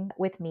sharing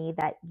with me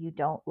that you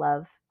don't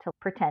love to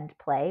pretend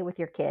play with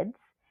your kids.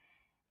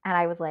 And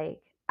I was like,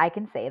 I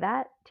can say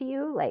that to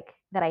you, like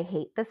that I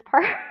hate this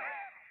part.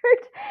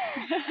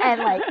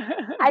 And like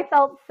I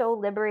felt so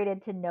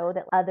liberated to know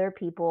that other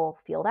people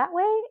feel that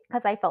way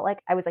because I felt like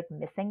I was like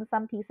missing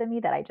some piece of me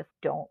that I just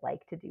don't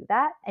like to do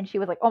that. And she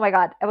was like, oh my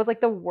God, I was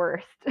like the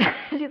worst.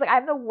 She's like,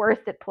 I'm the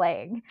worst at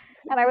playing.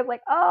 And I was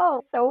like,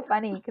 oh, so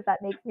funny because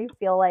that makes me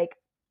feel like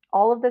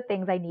all of the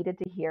things I needed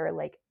to hear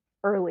like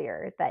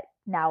earlier that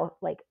now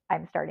like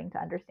I'm starting to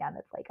understand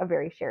that's like a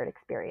very shared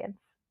experience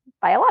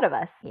by a lot of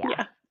us.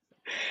 Yeah.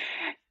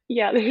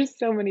 Yeah, there's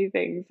so many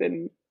things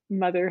in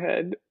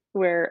motherhood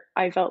where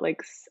I felt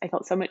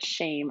so much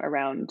shame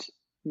around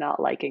not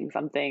liking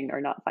something or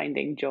not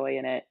finding joy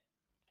in it.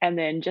 And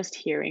then just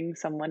hearing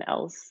someone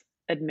else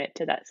admit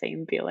to that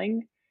same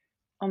feeling,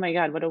 oh my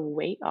God, what a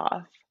weight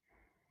off.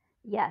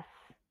 Yes.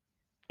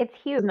 It's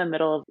huge. In the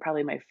middle of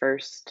probably my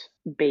first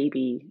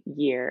baby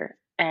year,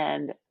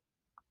 and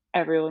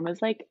everyone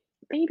was like,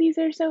 babies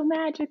are so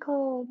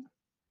magical.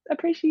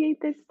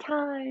 Appreciate this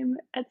time,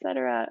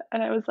 etc.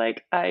 And I was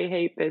like, I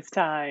hate this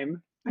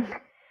time.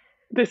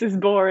 This is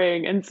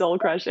boring and soul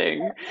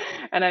crushing,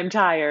 and I'm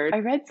tired. I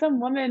read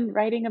some woman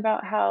writing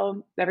about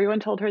how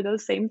everyone told her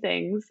those same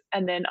things.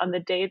 And then on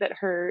the day that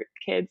her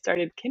kids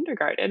started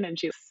kindergarten and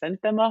she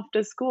sent them off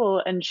to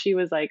school, and she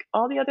was like,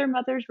 all the other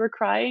mothers were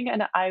crying,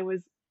 and I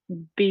was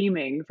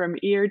beaming from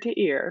ear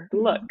to ear.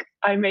 Look,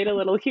 I made a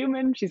little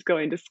human. She's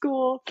going to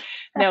school.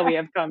 Now we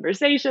have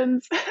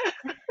conversations.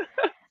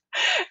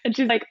 And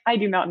she's like, I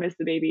do not miss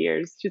the baby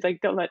years. She's like,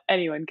 don't let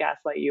anyone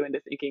gaslight you into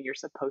thinking you're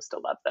supposed to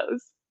love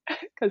those,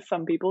 because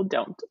some people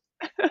don't.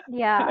 And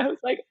Yeah. I was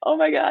like, oh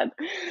my God.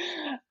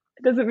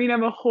 It doesn't mean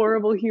I'm a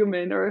horrible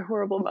human or a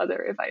horrible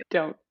mother if I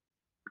don't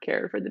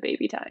care for the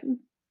baby time.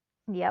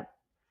 Yep.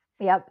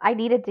 Yep. I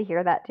needed to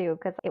hear that too,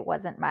 because it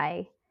wasn't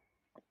my,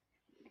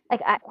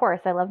 like, of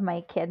course, I love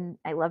my kid. And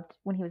I loved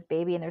when he was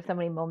baby, and there's so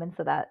many moments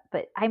of that.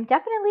 But I'm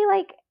definitely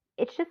like,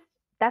 it's just,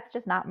 that's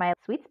just not my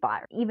sweet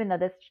spot. Even though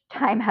this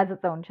time has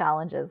its own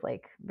challenges,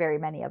 like very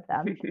many of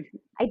them.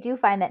 I do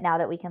find that now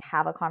that we can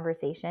have a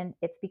conversation,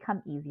 it's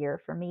become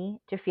easier for me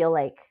to feel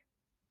like,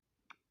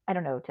 I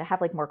don't know, to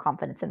have like more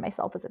confidence in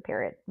myself as a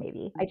parent,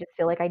 maybe. I just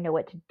feel like I know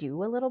what to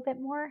do a little bit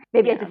more.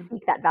 Maybe I Yeah. just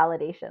seek that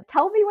validation.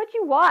 Tell me what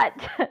you want.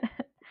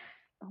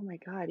 Oh my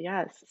God,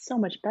 yes. It's so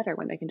much better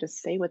when they can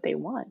just say what they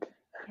want.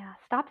 Yeah.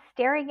 Stop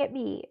staring at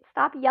me.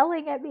 Stop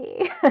yelling at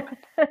me.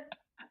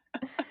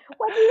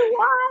 What do you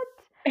want?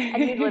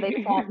 And usually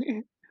they want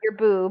your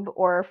boob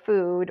or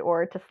food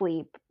or to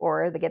sleep,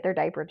 or they get their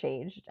diaper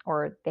changed,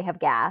 or they have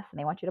gas and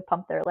they want you to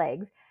pump their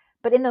legs.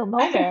 But in the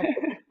moment,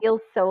 it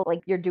feels so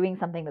like you're doing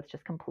something that's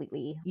just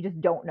completely, you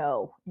just don't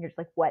know. And you're just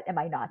like, what am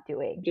I not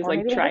doing? Just Or like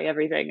maybe they try just,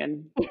 everything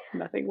and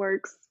nothing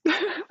works.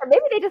 or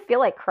maybe they just feel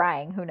like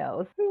crying. Who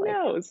knows? Who Like,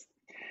 knows?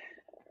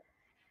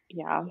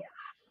 Yeah.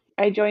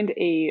 I joined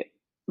a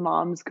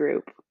mom's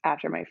group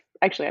after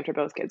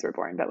both kids were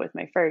born, but with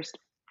my first.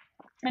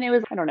 And it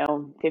was, I don't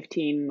know,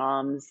 15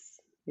 moms.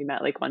 We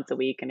met like once a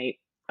week and ate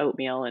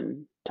oatmeal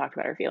and talked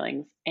about our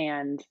feelings.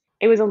 And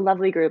it was a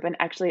lovely group. And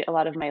actually, a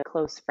lot of my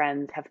close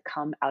friends have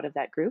come out of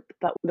that group,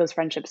 but those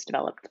friendships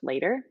developed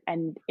later.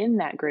 And in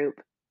that group,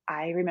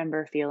 I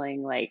remember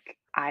feeling like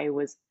I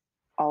was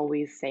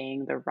always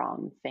saying the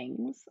wrong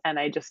things. And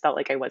I just felt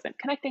like I wasn't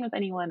connecting with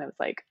anyone. I was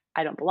like,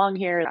 I don't belong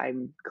here.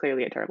 I'm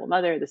clearly a terrible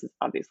mother. This is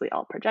obviously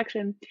all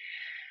projection.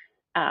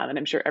 And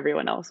I'm sure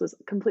everyone else was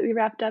completely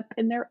wrapped up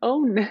in their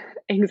own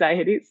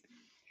anxieties.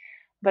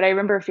 But I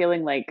remember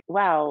feeling like,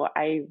 wow,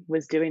 I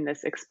was doing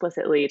this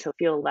explicitly to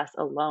feel less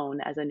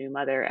alone as a new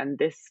mother, and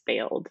this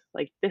failed.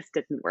 Like, this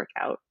didn't work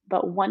out.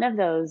 But one of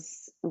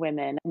those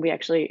women, we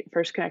actually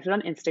first connected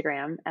on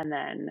Instagram, and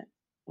then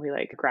we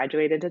like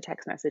graduated to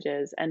text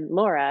messages. And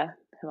Laura,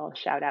 who I'll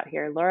shout out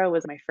here, Laura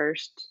was my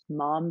first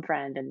mom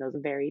friend in those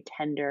very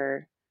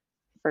tender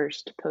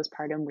first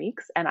postpartum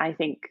weeks. And I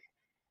think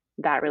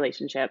that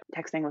relationship,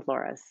 texting with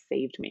Laura,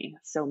 saved me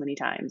so many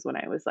times when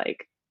I was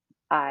like,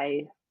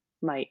 I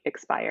might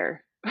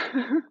expire.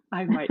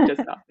 I might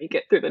just not make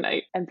it through the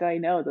night. And so I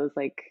know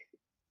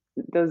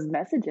those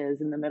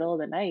messages in the middle of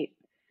the night,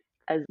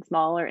 as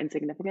small or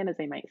insignificant as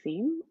they might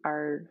seem,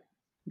 are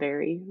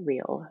very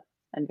real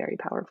and very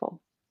powerful.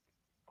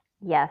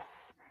 yes.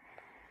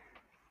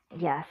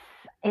 Yes.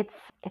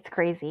 It's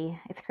crazy.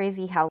 It's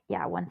crazy how,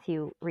 yeah, once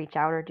you reach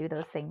out or do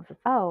those things, it's,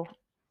 oh,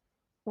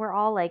 we're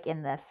all like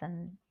in this,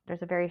 and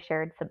there's a very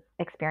shared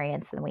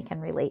experience, and we can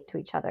relate to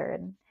each other.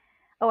 And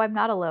oh, I'm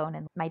not alone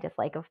in my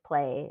dislike of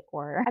play,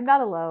 or I'm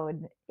not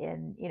alone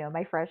in,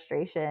 my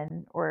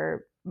frustration,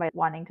 or my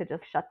wanting to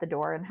just shut the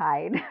door and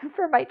hide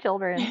for my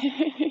children.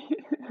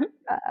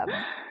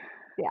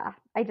 Yeah,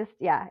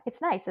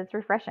 it's nice. It's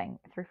refreshing.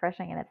 It's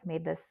refreshing, and it's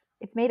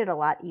made it a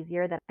lot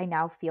easier that I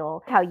now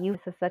feel how this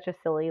is such a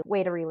silly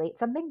way to relate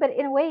something. But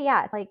in a way,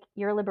 yeah, it's like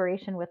your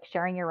liberation with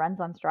sharing your runs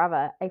on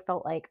Strava. I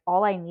felt like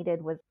all I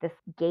needed was this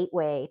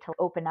gateway to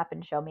open up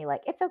and show me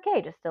like, it's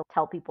okay just to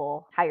tell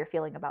people how you're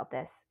feeling about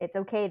this. It's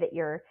okay that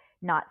you're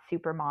not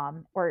super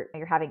mom or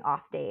you're having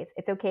off days.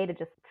 It's okay to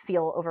just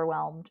feel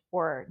overwhelmed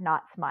or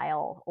not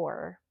smile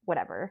or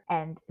whatever.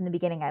 And in the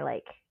beginning, I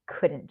like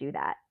couldn't do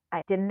that.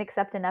 I didn't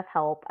accept enough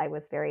help. I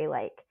was very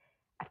like,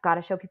 I've got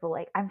to show people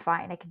like I'm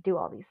fine. I can do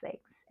all these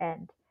things.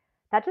 And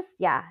that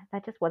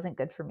just wasn't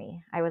good for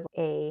me. I was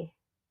a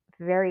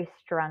very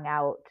strung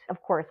out,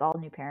 of course, all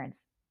new parents,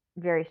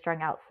 very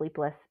strung out,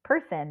 sleepless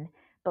person,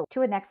 but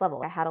to a next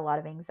level. I had a lot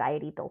of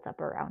anxiety built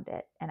up around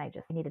it, and I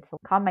just needed to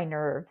calm my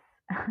nerves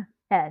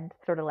and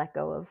sort of let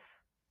go of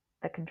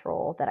the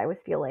control that I was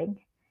feeling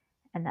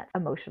and that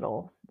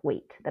emotional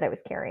weight that I was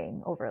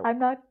carrying over. I'm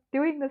not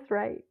doing this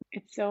right.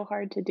 It's so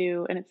hard to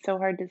do, and it's so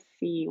hard to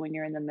see when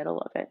you're in the middle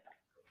of it.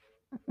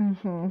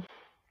 Mm-hmm.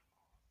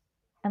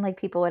 And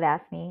like people would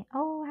ask me,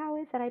 oh, how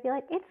is it? I'd be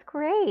like, it's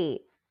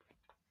great.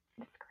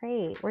 It's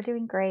great. We're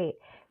doing great.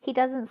 He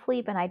doesn't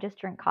sleep and I just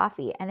drink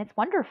coffee, and it's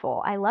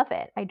wonderful. I love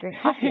it. I drink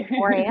coffee at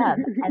 4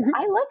 a.m. and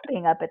I love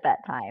being up at that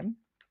time.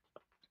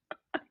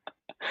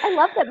 I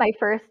love that my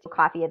first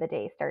coffee of the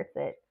day starts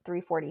at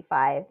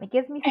 3:45. It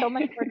gives me so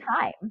much more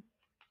time.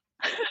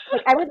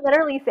 Like I would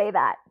literally say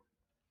that.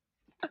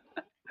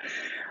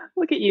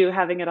 Look at you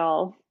having it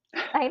all.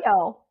 I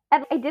know.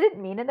 And I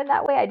didn't mean it in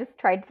that way. I just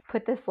tried to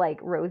put this like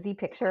rosy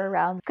picture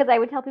around because I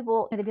would tell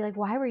people, and they'd be like,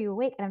 "Why were you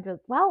awake?" And I'm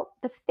just, well,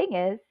 the thing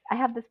is, I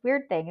have this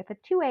weird thing. If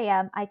at 2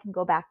 a.m., I can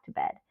go back to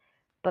bed.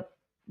 But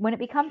when it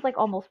becomes like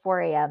almost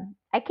 4 a.m.,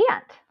 I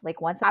can't, like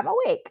once I'm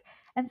awake.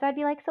 And so I'd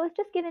be like, so it's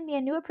just given me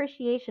a new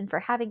appreciation for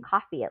having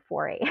coffee at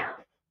 4 a.m.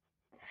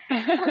 I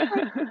was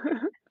like,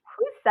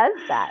 who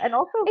says that? And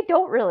also, I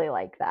don't really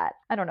like that.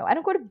 I don't know. I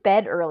don't go to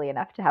bed early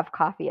enough to have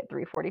coffee at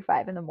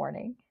 3:45 in the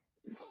morning.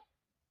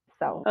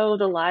 So, Oh,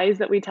 the lies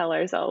that we tell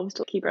ourselves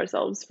to keep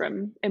ourselves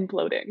from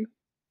imploding.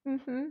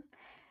 hmm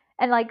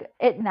and like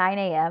at 9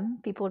 a.m.,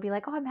 people would be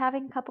like, "Oh, I'm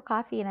having a cup of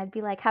coffee," and I'd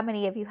be like, "How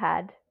many have you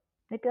had?"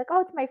 They'd be like,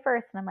 "Oh, it's my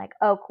first," and I'm like,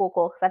 "Oh, cool,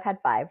 cool," because I've had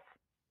five.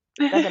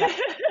 Doesn't matter.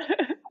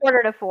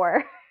 Quarter to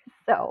four.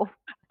 So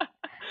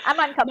I'm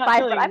on cup Not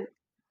five, but I'm feeling,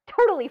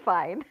 totally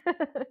fine.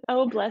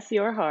 oh, bless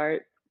your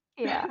heart.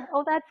 Yeah.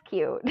 Oh, that's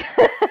cute.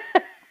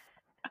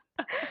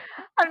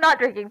 I'm not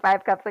drinking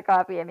 5 cups of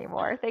coffee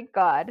anymore. Thank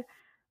God.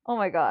 Oh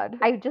my God.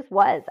 I just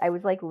was. I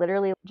was like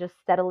literally just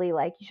steadily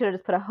like, you should have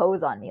just put a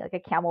hose on me, like a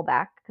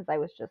camelback, because I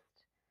was just,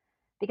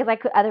 because I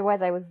could, otherwise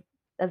I was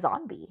a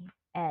zombie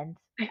and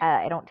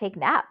I don't take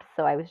naps.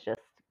 So I was just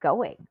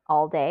going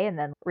all day and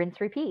then rinse,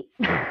 repeat.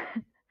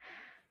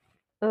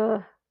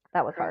 Ugh,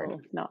 that was hard. Oh,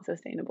 not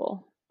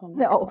sustainable. Oh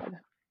my No, God.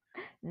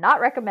 not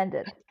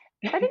recommended.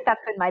 So I think that's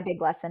been my big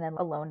lesson in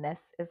aloneness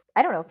is,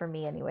 I don't know, for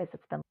me anyways,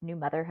 it's been new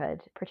motherhood,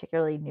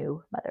 particularly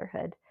new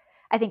motherhood.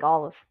 I think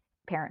all of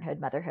parenthood,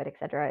 motherhood,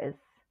 etc. is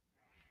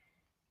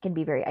can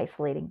be very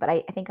isolating, but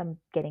I think I'm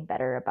getting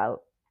better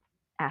about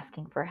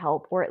asking for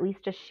help or at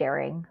least just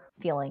sharing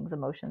feelings,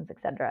 emotions,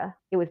 etc.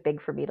 It was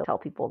big for me to tell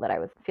people that I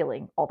was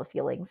feeling all the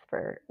feelings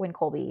for when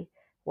Colby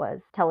was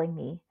telling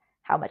me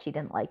how much he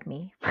didn't like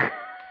me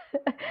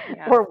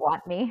Yeah. or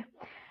want me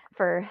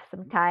for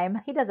some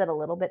time. He does it a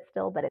little bit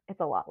still, but it's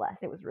a lot less.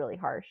 It was really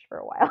harsh for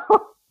a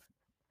while.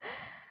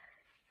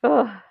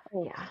 Ugh,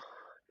 Oh, yeah.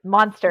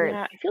 Monsters.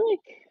 yeah. I feel like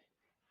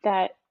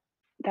that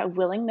that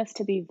willingness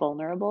to be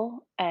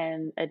vulnerable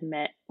and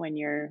admit when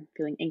you're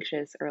feeling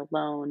anxious or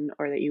alone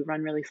or that you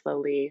run really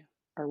slowly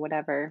or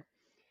whatever,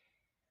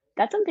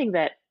 that's something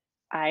that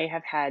I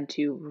have had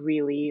to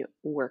really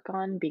work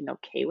on being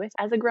okay with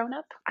as a grown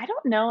up. I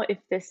don't know if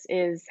this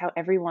is how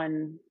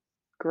everyone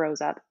grows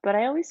up, but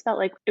I always felt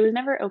like it was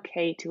never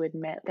okay to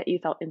admit that you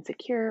felt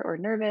insecure or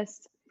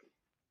nervous.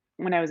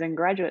 When I was in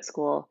graduate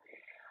school,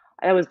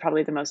 that was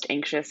probably the most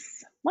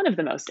anxious, one of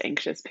the most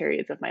anxious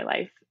periods of my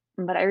life.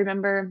 But I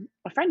remember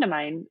a friend of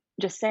mine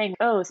just saying,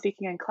 "Oh,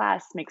 speaking in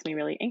class makes me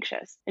really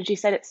anxious." And she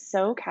said it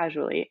so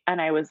casually. And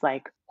I was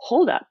like,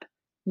 hold up.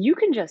 You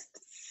can just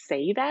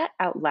say that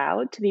out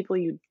loud to people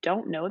you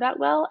don't know that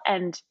well,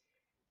 and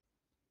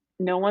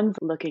no one's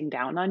looking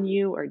down on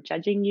you or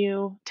judging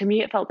you. To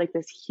me, it felt like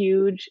this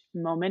huge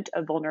moment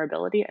of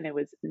vulnerability, and it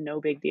was no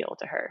big deal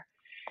to her.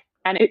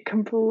 And it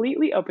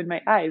completely opened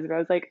my eyes where I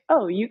was like,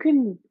 oh, you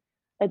can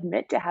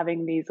admit to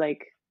having these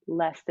like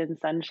less than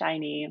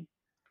sunshiny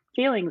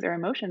feelings or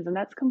emotions, and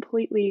that's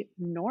completely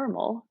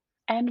normal.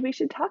 And we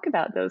should talk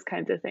about those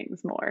kinds of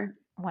things more.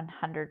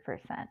 100%.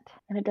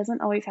 And it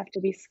doesn't always have to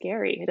be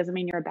scary. It doesn't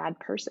mean you're a bad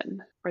person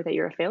or that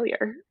you're a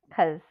failure.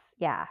 Because,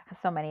 yeah,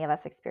 so many of us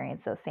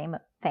experience those same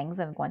things.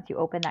 And once you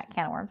open that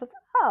can of worms, it's,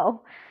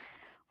 oh,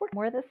 we're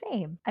more the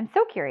same. I'm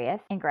so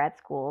curious in grad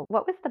school,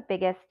 what was the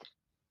biggest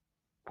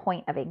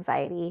point of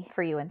anxiety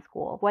for you in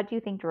school? What do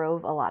you think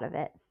drove a lot of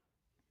it?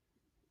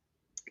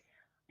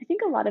 I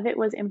think a lot of it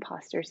was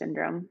imposter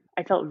syndrome.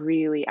 I felt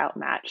really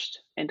outmatched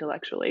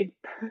intellectually.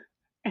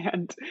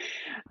 And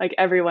like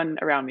everyone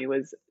around me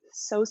was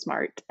so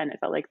smart, and it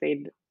felt like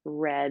they'd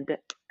read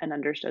and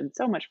understood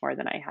so much more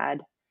than I had.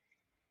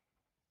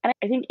 And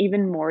I think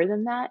even more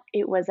than that,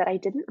 it was that I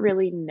didn't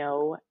really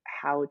know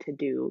how to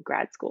do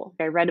grad school.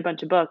 I read a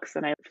bunch of books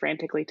and I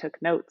frantically took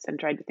notes and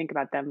tried to think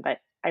about them, but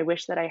I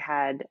wish I'd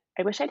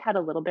had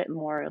a little bit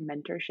more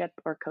mentorship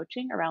or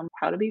coaching around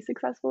how to be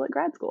successful at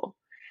grad school.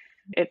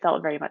 It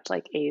felt very much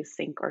like a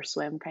sink or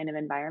swim kind of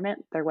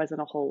environment. There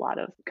wasn't a whole lot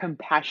of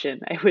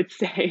compassion, I would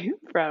say,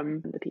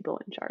 from the people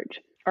in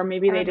charge. Or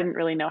maybe I they remember, didn't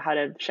really know how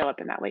to show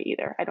up in that way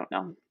either. I don't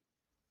know.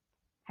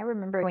 I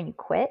remember when you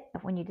quit,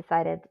 when you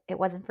decided it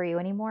wasn't for you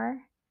anymore.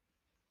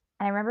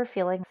 And I remember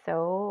feeling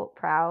so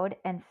proud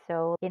and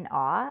so in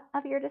awe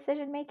of your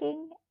decision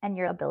making and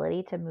your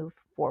ability to move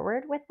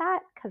forward with that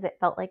because it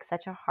felt like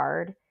such a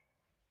hard,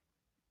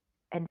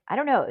 and I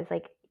don't know, it was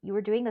like you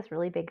were doing this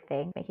really big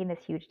thing, making this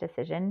huge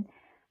decision.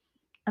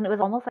 And it was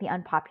almost like the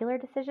unpopular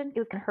decision. It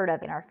was unheard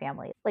of in our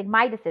family. Like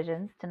my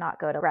decisions to not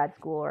go to grad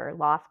school or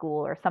law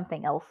school or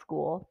something else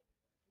school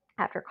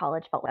after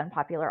college felt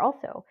unpopular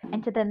also.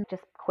 And to then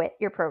just quit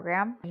your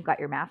program, you got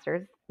your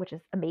master's, which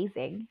is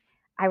amazing.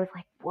 I was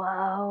like,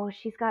 whoa,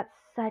 she's got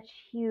such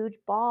huge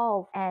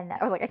balls. And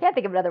I was like, I can't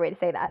think of another way to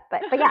say that.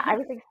 But yeah, I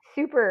was like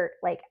super,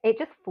 like, it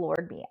just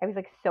floored me. I was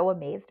like so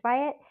amazed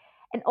by it.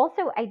 And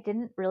also, I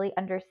didn't really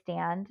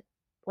understand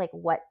like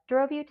what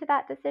drove you to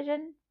that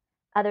decision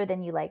other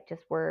than you like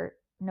just were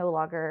no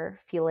longer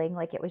feeling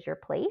like it was your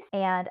place.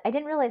 And I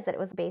didn't realize that it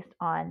was based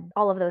on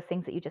all of those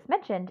things that you just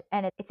mentioned.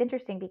 And it's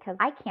interesting because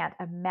I can't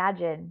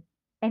imagine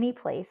any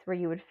place where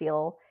you would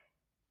feel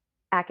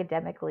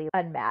academically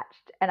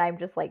unmatched. And I'm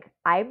just like,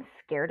 I'm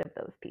scared of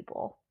those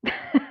people.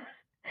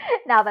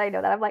 Now that I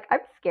know that, I'm like, I'm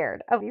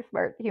scared of these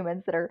smart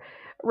humans that are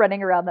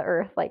running around the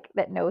earth, like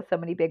that know so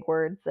many big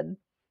words and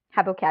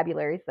have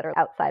vocabularies that are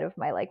outside of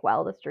my like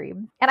wildest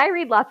dreams. And I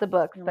read lots of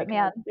books, Oh my but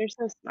man, God, they're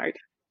so smart.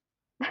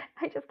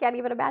 I just can't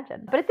even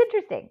imagine. But it's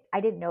interesting.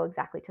 I didn't know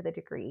exactly to the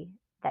degree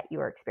that you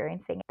were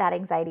experiencing that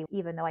anxiety,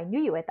 even though I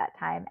knew you at that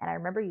time. And I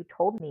remember you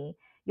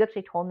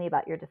actually told me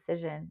about your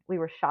decision. We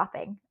were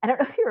shopping. I don't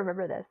know if you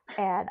remember this.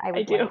 And I I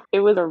was do. like, It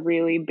was a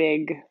really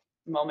big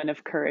moment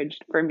of courage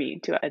for me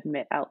to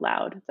admit out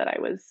loud that I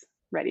was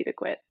ready to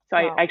quit. So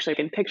I wow. actually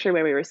can picture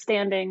where we were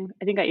standing.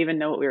 I think I even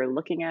know what we were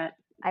looking at.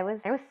 I was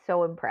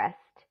so impressed.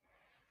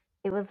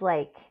 It was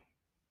like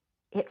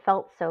it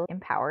felt so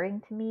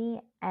empowering to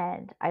me,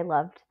 and I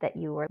loved that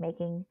you were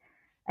making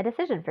a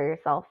decision for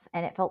yourself,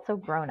 and it felt so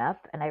grown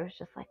up, and I was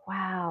just like,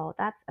 wow,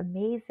 that's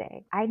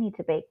amazing. I need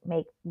to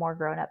make more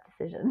grown up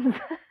decisions.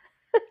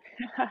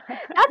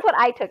 That's what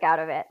I took out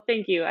of it.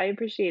 Thank you. I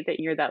appreciate that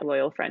you're that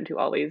loyal friend who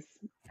always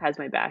has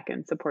my back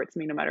and supports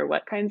me no matter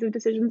what kinds of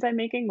decisions I'm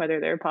making, whether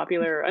they're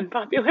popular or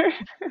unpopular.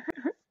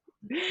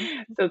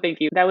 So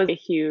thank you. That was a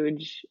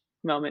huge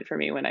moment for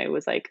me when I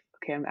was like,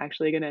 okay, I'm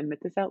actually going to admit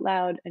this out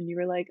loud. And you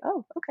were like,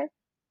 oh, okay.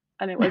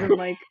 And it wasn't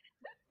like,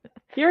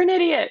 you're an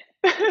idiot.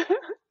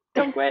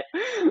 Don't quit.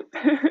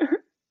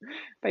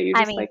 But you I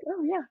just mean, like,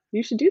 oh, yeah,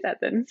 you should do that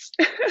then.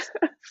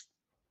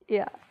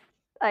 yeah,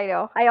 I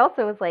know. I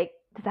also was like,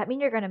 does that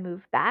mean you're going to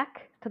move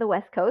back to the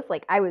West Coast?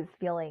 Like, I was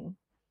feeling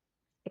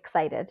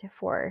excited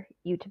for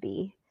you to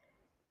be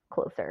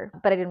closer,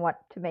 but I didn't want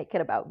to make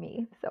it about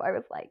me. So I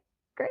was like,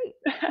 great.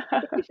 I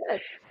think we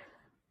should.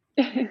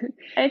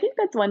 I think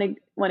that's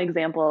one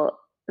example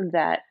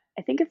that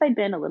I think if I'd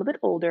been a little bit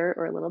older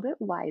or a little bit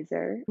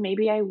wiser,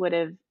 maybe I would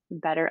have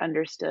better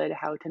understood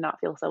how to not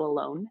feel so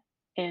alone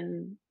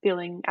in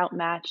feeling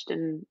outmatched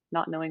and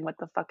not knowing what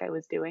the fuck I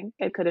was doing.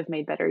 I could have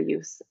made better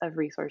use of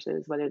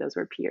resources, whether those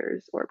were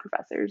peers or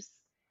professors,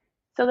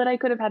 so that I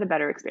could have had a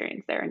better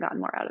experience there and gotten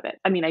more out of it.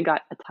 I mean, I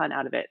got a ton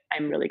out of it.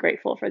 I'm really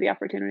grateful for the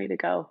opportunity to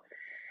go,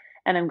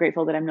 and I'm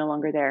grateful that I'm no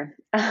longer there.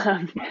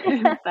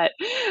 But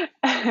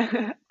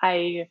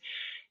I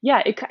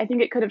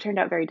think it could have turned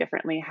out very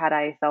differently had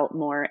I felt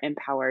more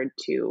empowered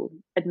to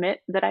admit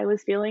that I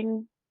was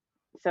feeling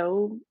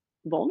so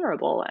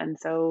vulnerable and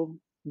so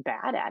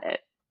bad at it.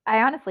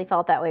 I honestly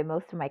felt that way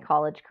most of my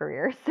college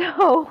career.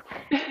 So,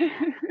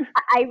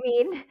 I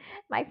mean,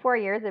 my 4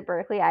 years at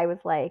Berkeley, I was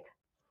like,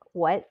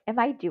 what am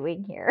I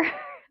doing here?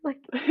 Like,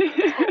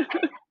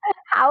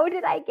 how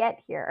did I get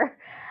here?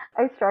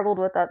 I struggled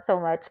with that so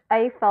much.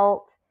 I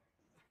felt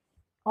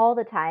all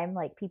the time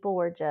like people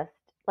were just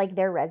like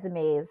their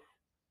resumes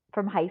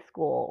from high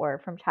school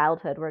or from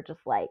childhood were just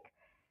like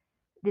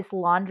this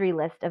laundry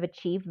list of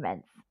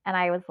achievements. And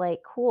I was like,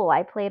 cool,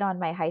 I played on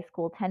my high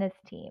school tennis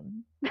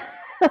team.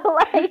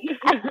 like,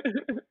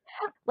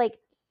 like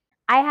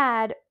I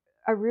had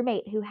a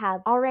roommate who had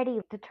already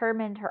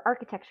determined her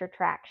architecture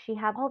track. She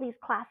had all these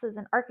classes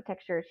in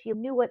architecture. She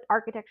knew what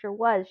architecture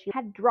was. She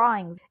had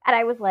drawings. And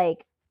I was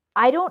like,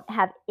 I don't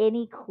have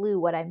any clue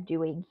what I'm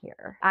doing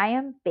here. I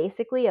am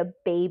basically a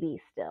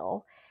baby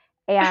still.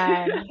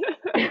 And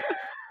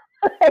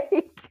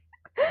like,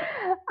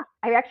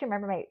 I actually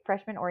remember my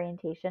freshman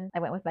orientation. I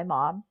went with my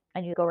mom,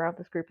 and you go around with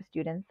this group of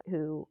students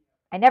who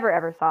I never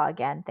ever saw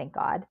again, thank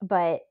God.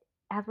 But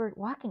as we're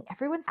walking,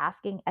 everyone's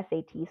asking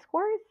SAT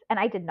scores, and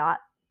I did not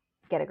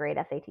get a great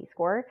SAT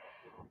score.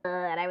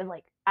 And I was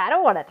like, I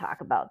don't want to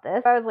talk about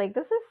this. I was like,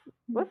 this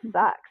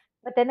sucks.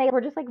 But then they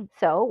were just like,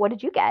 so what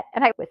did you get?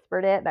 And I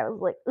whispered it, and I was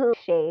like, ugh,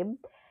 shame.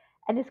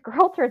 And this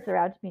girl turns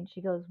around to me and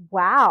she goes,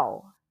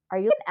 wow, are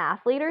you an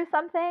athlete or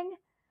something?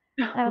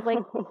 And I was like,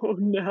 Oh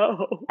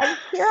no. I'm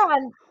here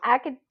on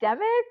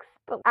academics,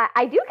 but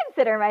I do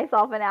consider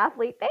myself an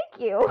athlete. Thank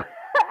you.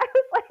 I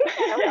was like,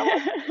 I don't know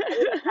what to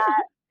say to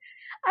that.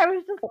 I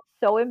was just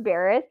so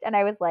embarrassed, and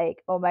I was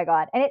like, oh my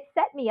God. And it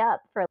set me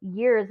up for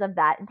years of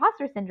that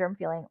imposter syndrome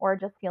feeling, or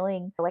just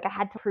feeling like I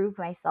had to prove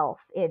myself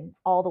in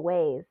all the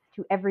ways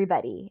to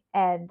everybody.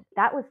 And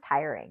that was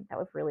tiring. That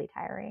was really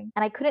tiring.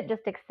 And I couldn't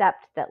just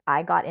accept that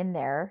I got in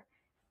there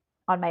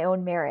on my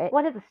own merit.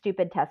 What does a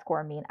stupid test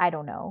score mean? I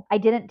don't know. I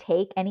didn't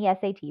take any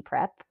SAT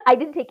prep. I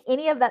didn't take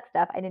any of that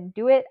stuff. I didn't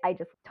do it. I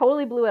just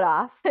totally blew it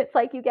off. It's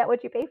like you get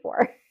what you pay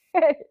for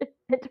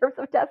in terms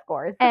of test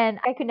scores. And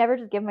I could never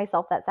just give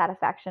myself that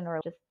satisfaction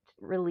or just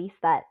release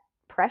that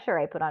pressure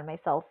I put on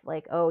myself.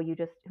 Like, oh,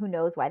 who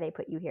knows why they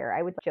put you here?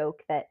 I would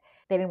joke that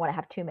they didn't want to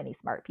have too many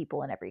smart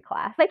people in every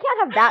class. I can't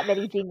have that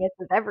many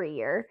geniuses every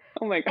year.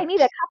 Oh my I gosh. need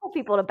a couple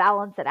people to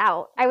balance it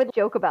out. I would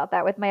joke about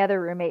that with my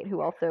other roommate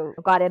who also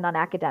got in on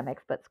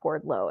academics but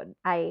scored low. And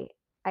I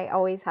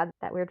always had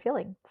that weird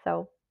feeling.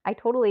 So I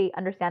totally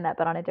understand that,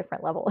 but on a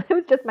different level. It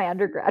was just my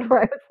undergrad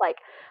where I was like,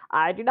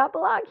 I do not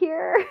belong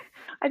here.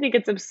 I think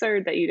it's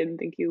absurd that you didn't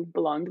think you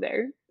belonged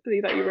there. That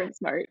you thought you weren't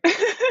smart.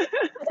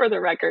 For the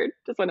record,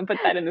 just want to put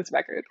that in this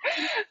record.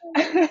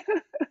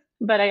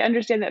 But I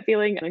understand that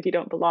feeling like you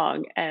don't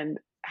belong and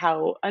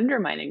how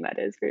undermining that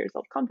is for your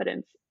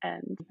self-confidence.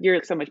 And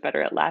you're so much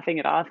better at laughing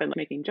it off and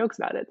making jokes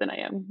about it than I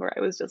am, where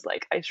I was just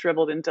like, I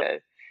shriveled into a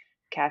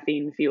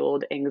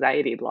caffeine-fueled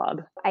anxiety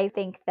blob. I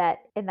think that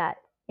in that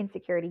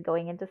insecurity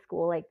going into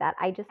school like that,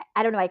 I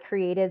don't know, I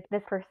created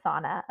this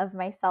persona of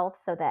myself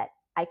so that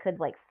I could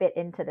like fit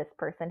into this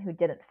person who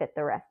didn't fit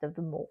the rest of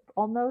the mold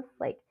almost.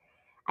 Like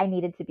I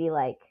needed to be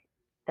like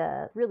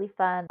the really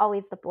fun,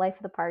 always the life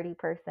of the party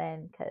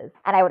person. And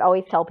I would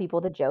always tell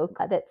people the joke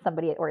that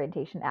somebody at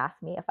orientation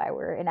asked me if I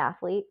were an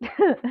athlete.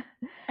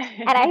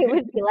 And I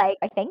would be like,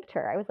 I thanked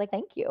her. I was like,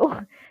 thank you.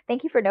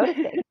 Thank you for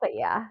noticing. But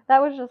yeah,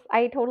 that was just,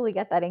 I totally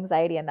get that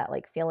anxiety and that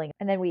like feeling.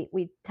 And then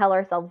we tell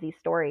ourselves these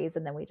stories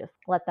and then we just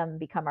let them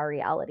become our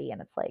reality.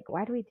 And it's like,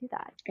 why do we do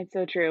that? It's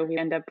so true. We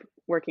end up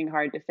working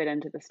hard to fit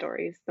into the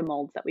stories, the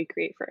molds that we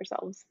create for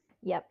ourselves.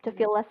 Yep, to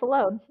feel less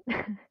alone.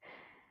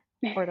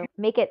 Or to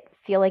make it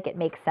feel like it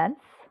makes sense,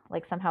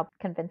 like somehow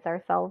convince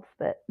ourselves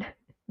that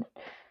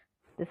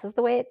this is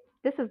the way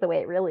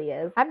it really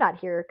is. I'm not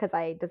here because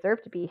I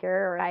deserve to be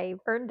here or I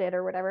earned it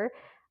or whatever.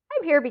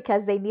 I'm here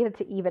because they needed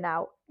to even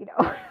out, you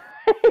know.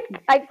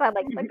 I sound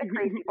like the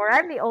crazy, or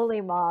I'm the only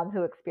mom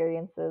who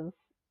experiences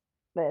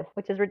this,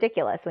 which is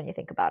ridiculous when you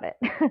think about it.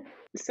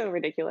 So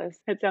ridiculous.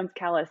 It sounds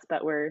callous,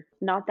 but we're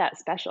not that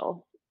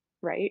special,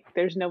 right?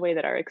 There's no way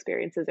that our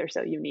experiences are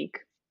so unique.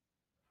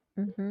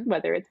 Mm-hmm.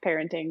 Whether it's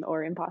parenting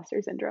or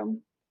imposter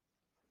syndrome.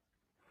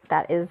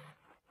 That is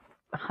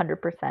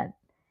 100%.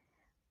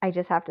 I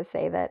just have to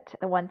say that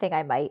the one thing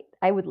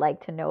I would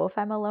like to know if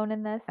I'm alone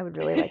in this. I would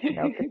really like to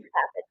know if this happened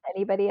to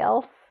anybody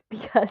else,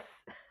 because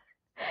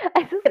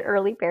I just an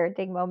early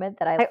parenting moment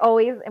that I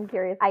always am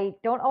curious. I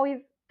don't always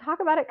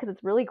talk about it because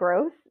it's really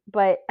gross,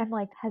 but I'm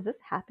like, has this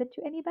happened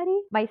to anybody?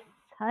 My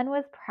son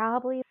was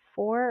probably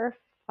 4 or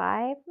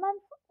 5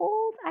 months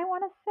old, I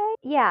want to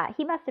say. Yeah,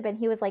 he must have been.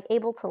 He was like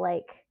able to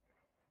like,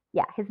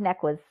 yeah, his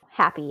neck was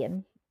happy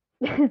and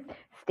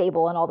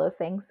stable and all those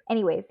things.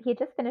 Anyways, he had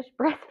just finished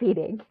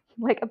breastfeeding,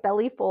 like a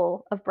belly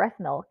full of breast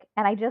milk.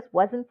 And I just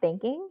wasn't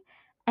thinking.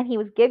 And he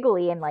was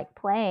giggly and like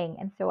playing.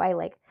 And so I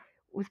like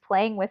was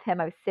playing with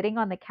him. I was sitting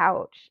on the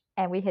couch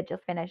and we had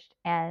just finished.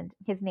 And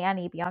his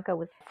nanny, Bianca,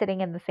 was sitting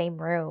in the same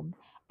room.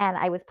 And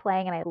I was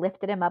playing and I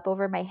lifted him up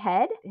over my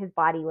head. His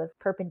body was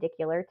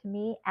perpendicular to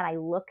me. And I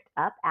looked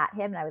up at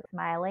him and I was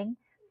smiling.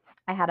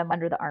 I had him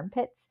under the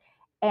armpits.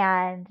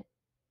 And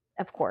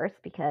of course,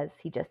 because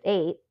he just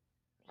ate,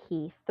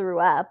 he threw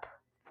up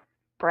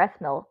breast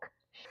milk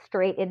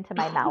straight into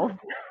my mouth.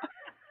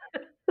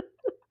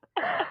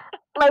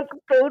 Like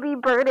baby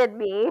birded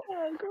me.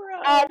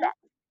 Oh, and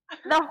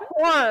the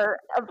horror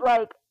of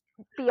like,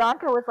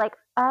 Bianca was like,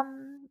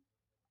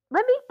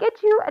 let me get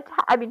you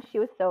I mean, she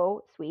was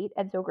so sweet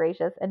and so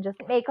gracious and just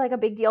make like a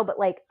big deal, but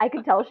like I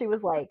could tell she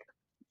was like,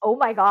 oh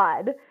my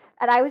God.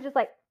 And I was just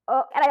like,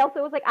 oh, and I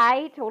also was like,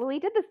 I totally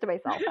did this to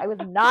myself. I was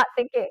not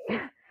thinking.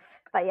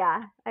 But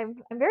yeah, I'm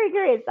very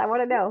curious. I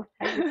want to know,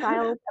 has your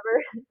child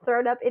ever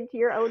thrown up into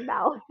your own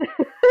mouth?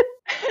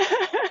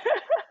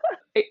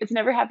 It's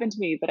never happened to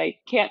me, but I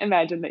can't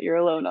imagine that you're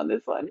alone on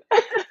this one.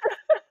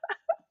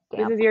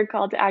 This is your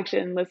call to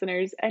action,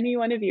 listeners. Any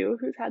one of you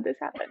who's had this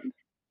happen,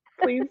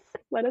 please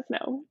let us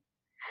know.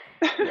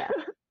 Yes.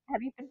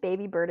 Have you been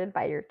baby birded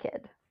by your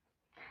kid?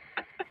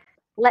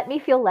 Let me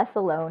feel less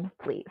alone,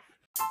 please.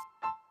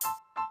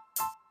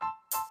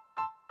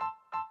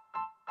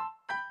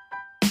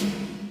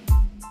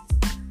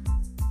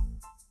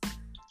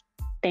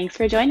 Thanks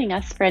for joining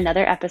us for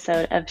another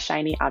episode of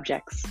Shiny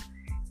Objects.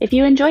 If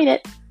you enjoyed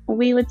it,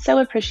 we would so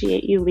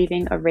appreciate you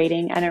leaving a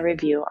rating and a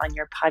review on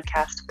your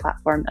podcast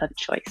platform of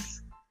choice.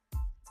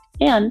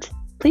 And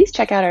please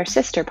check out our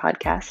sister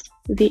podcast,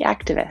 The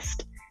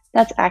Activist.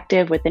 That's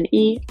active with an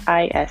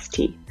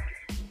E-I-S-T.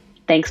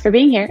 Thanks for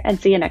being here and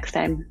see you next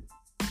time.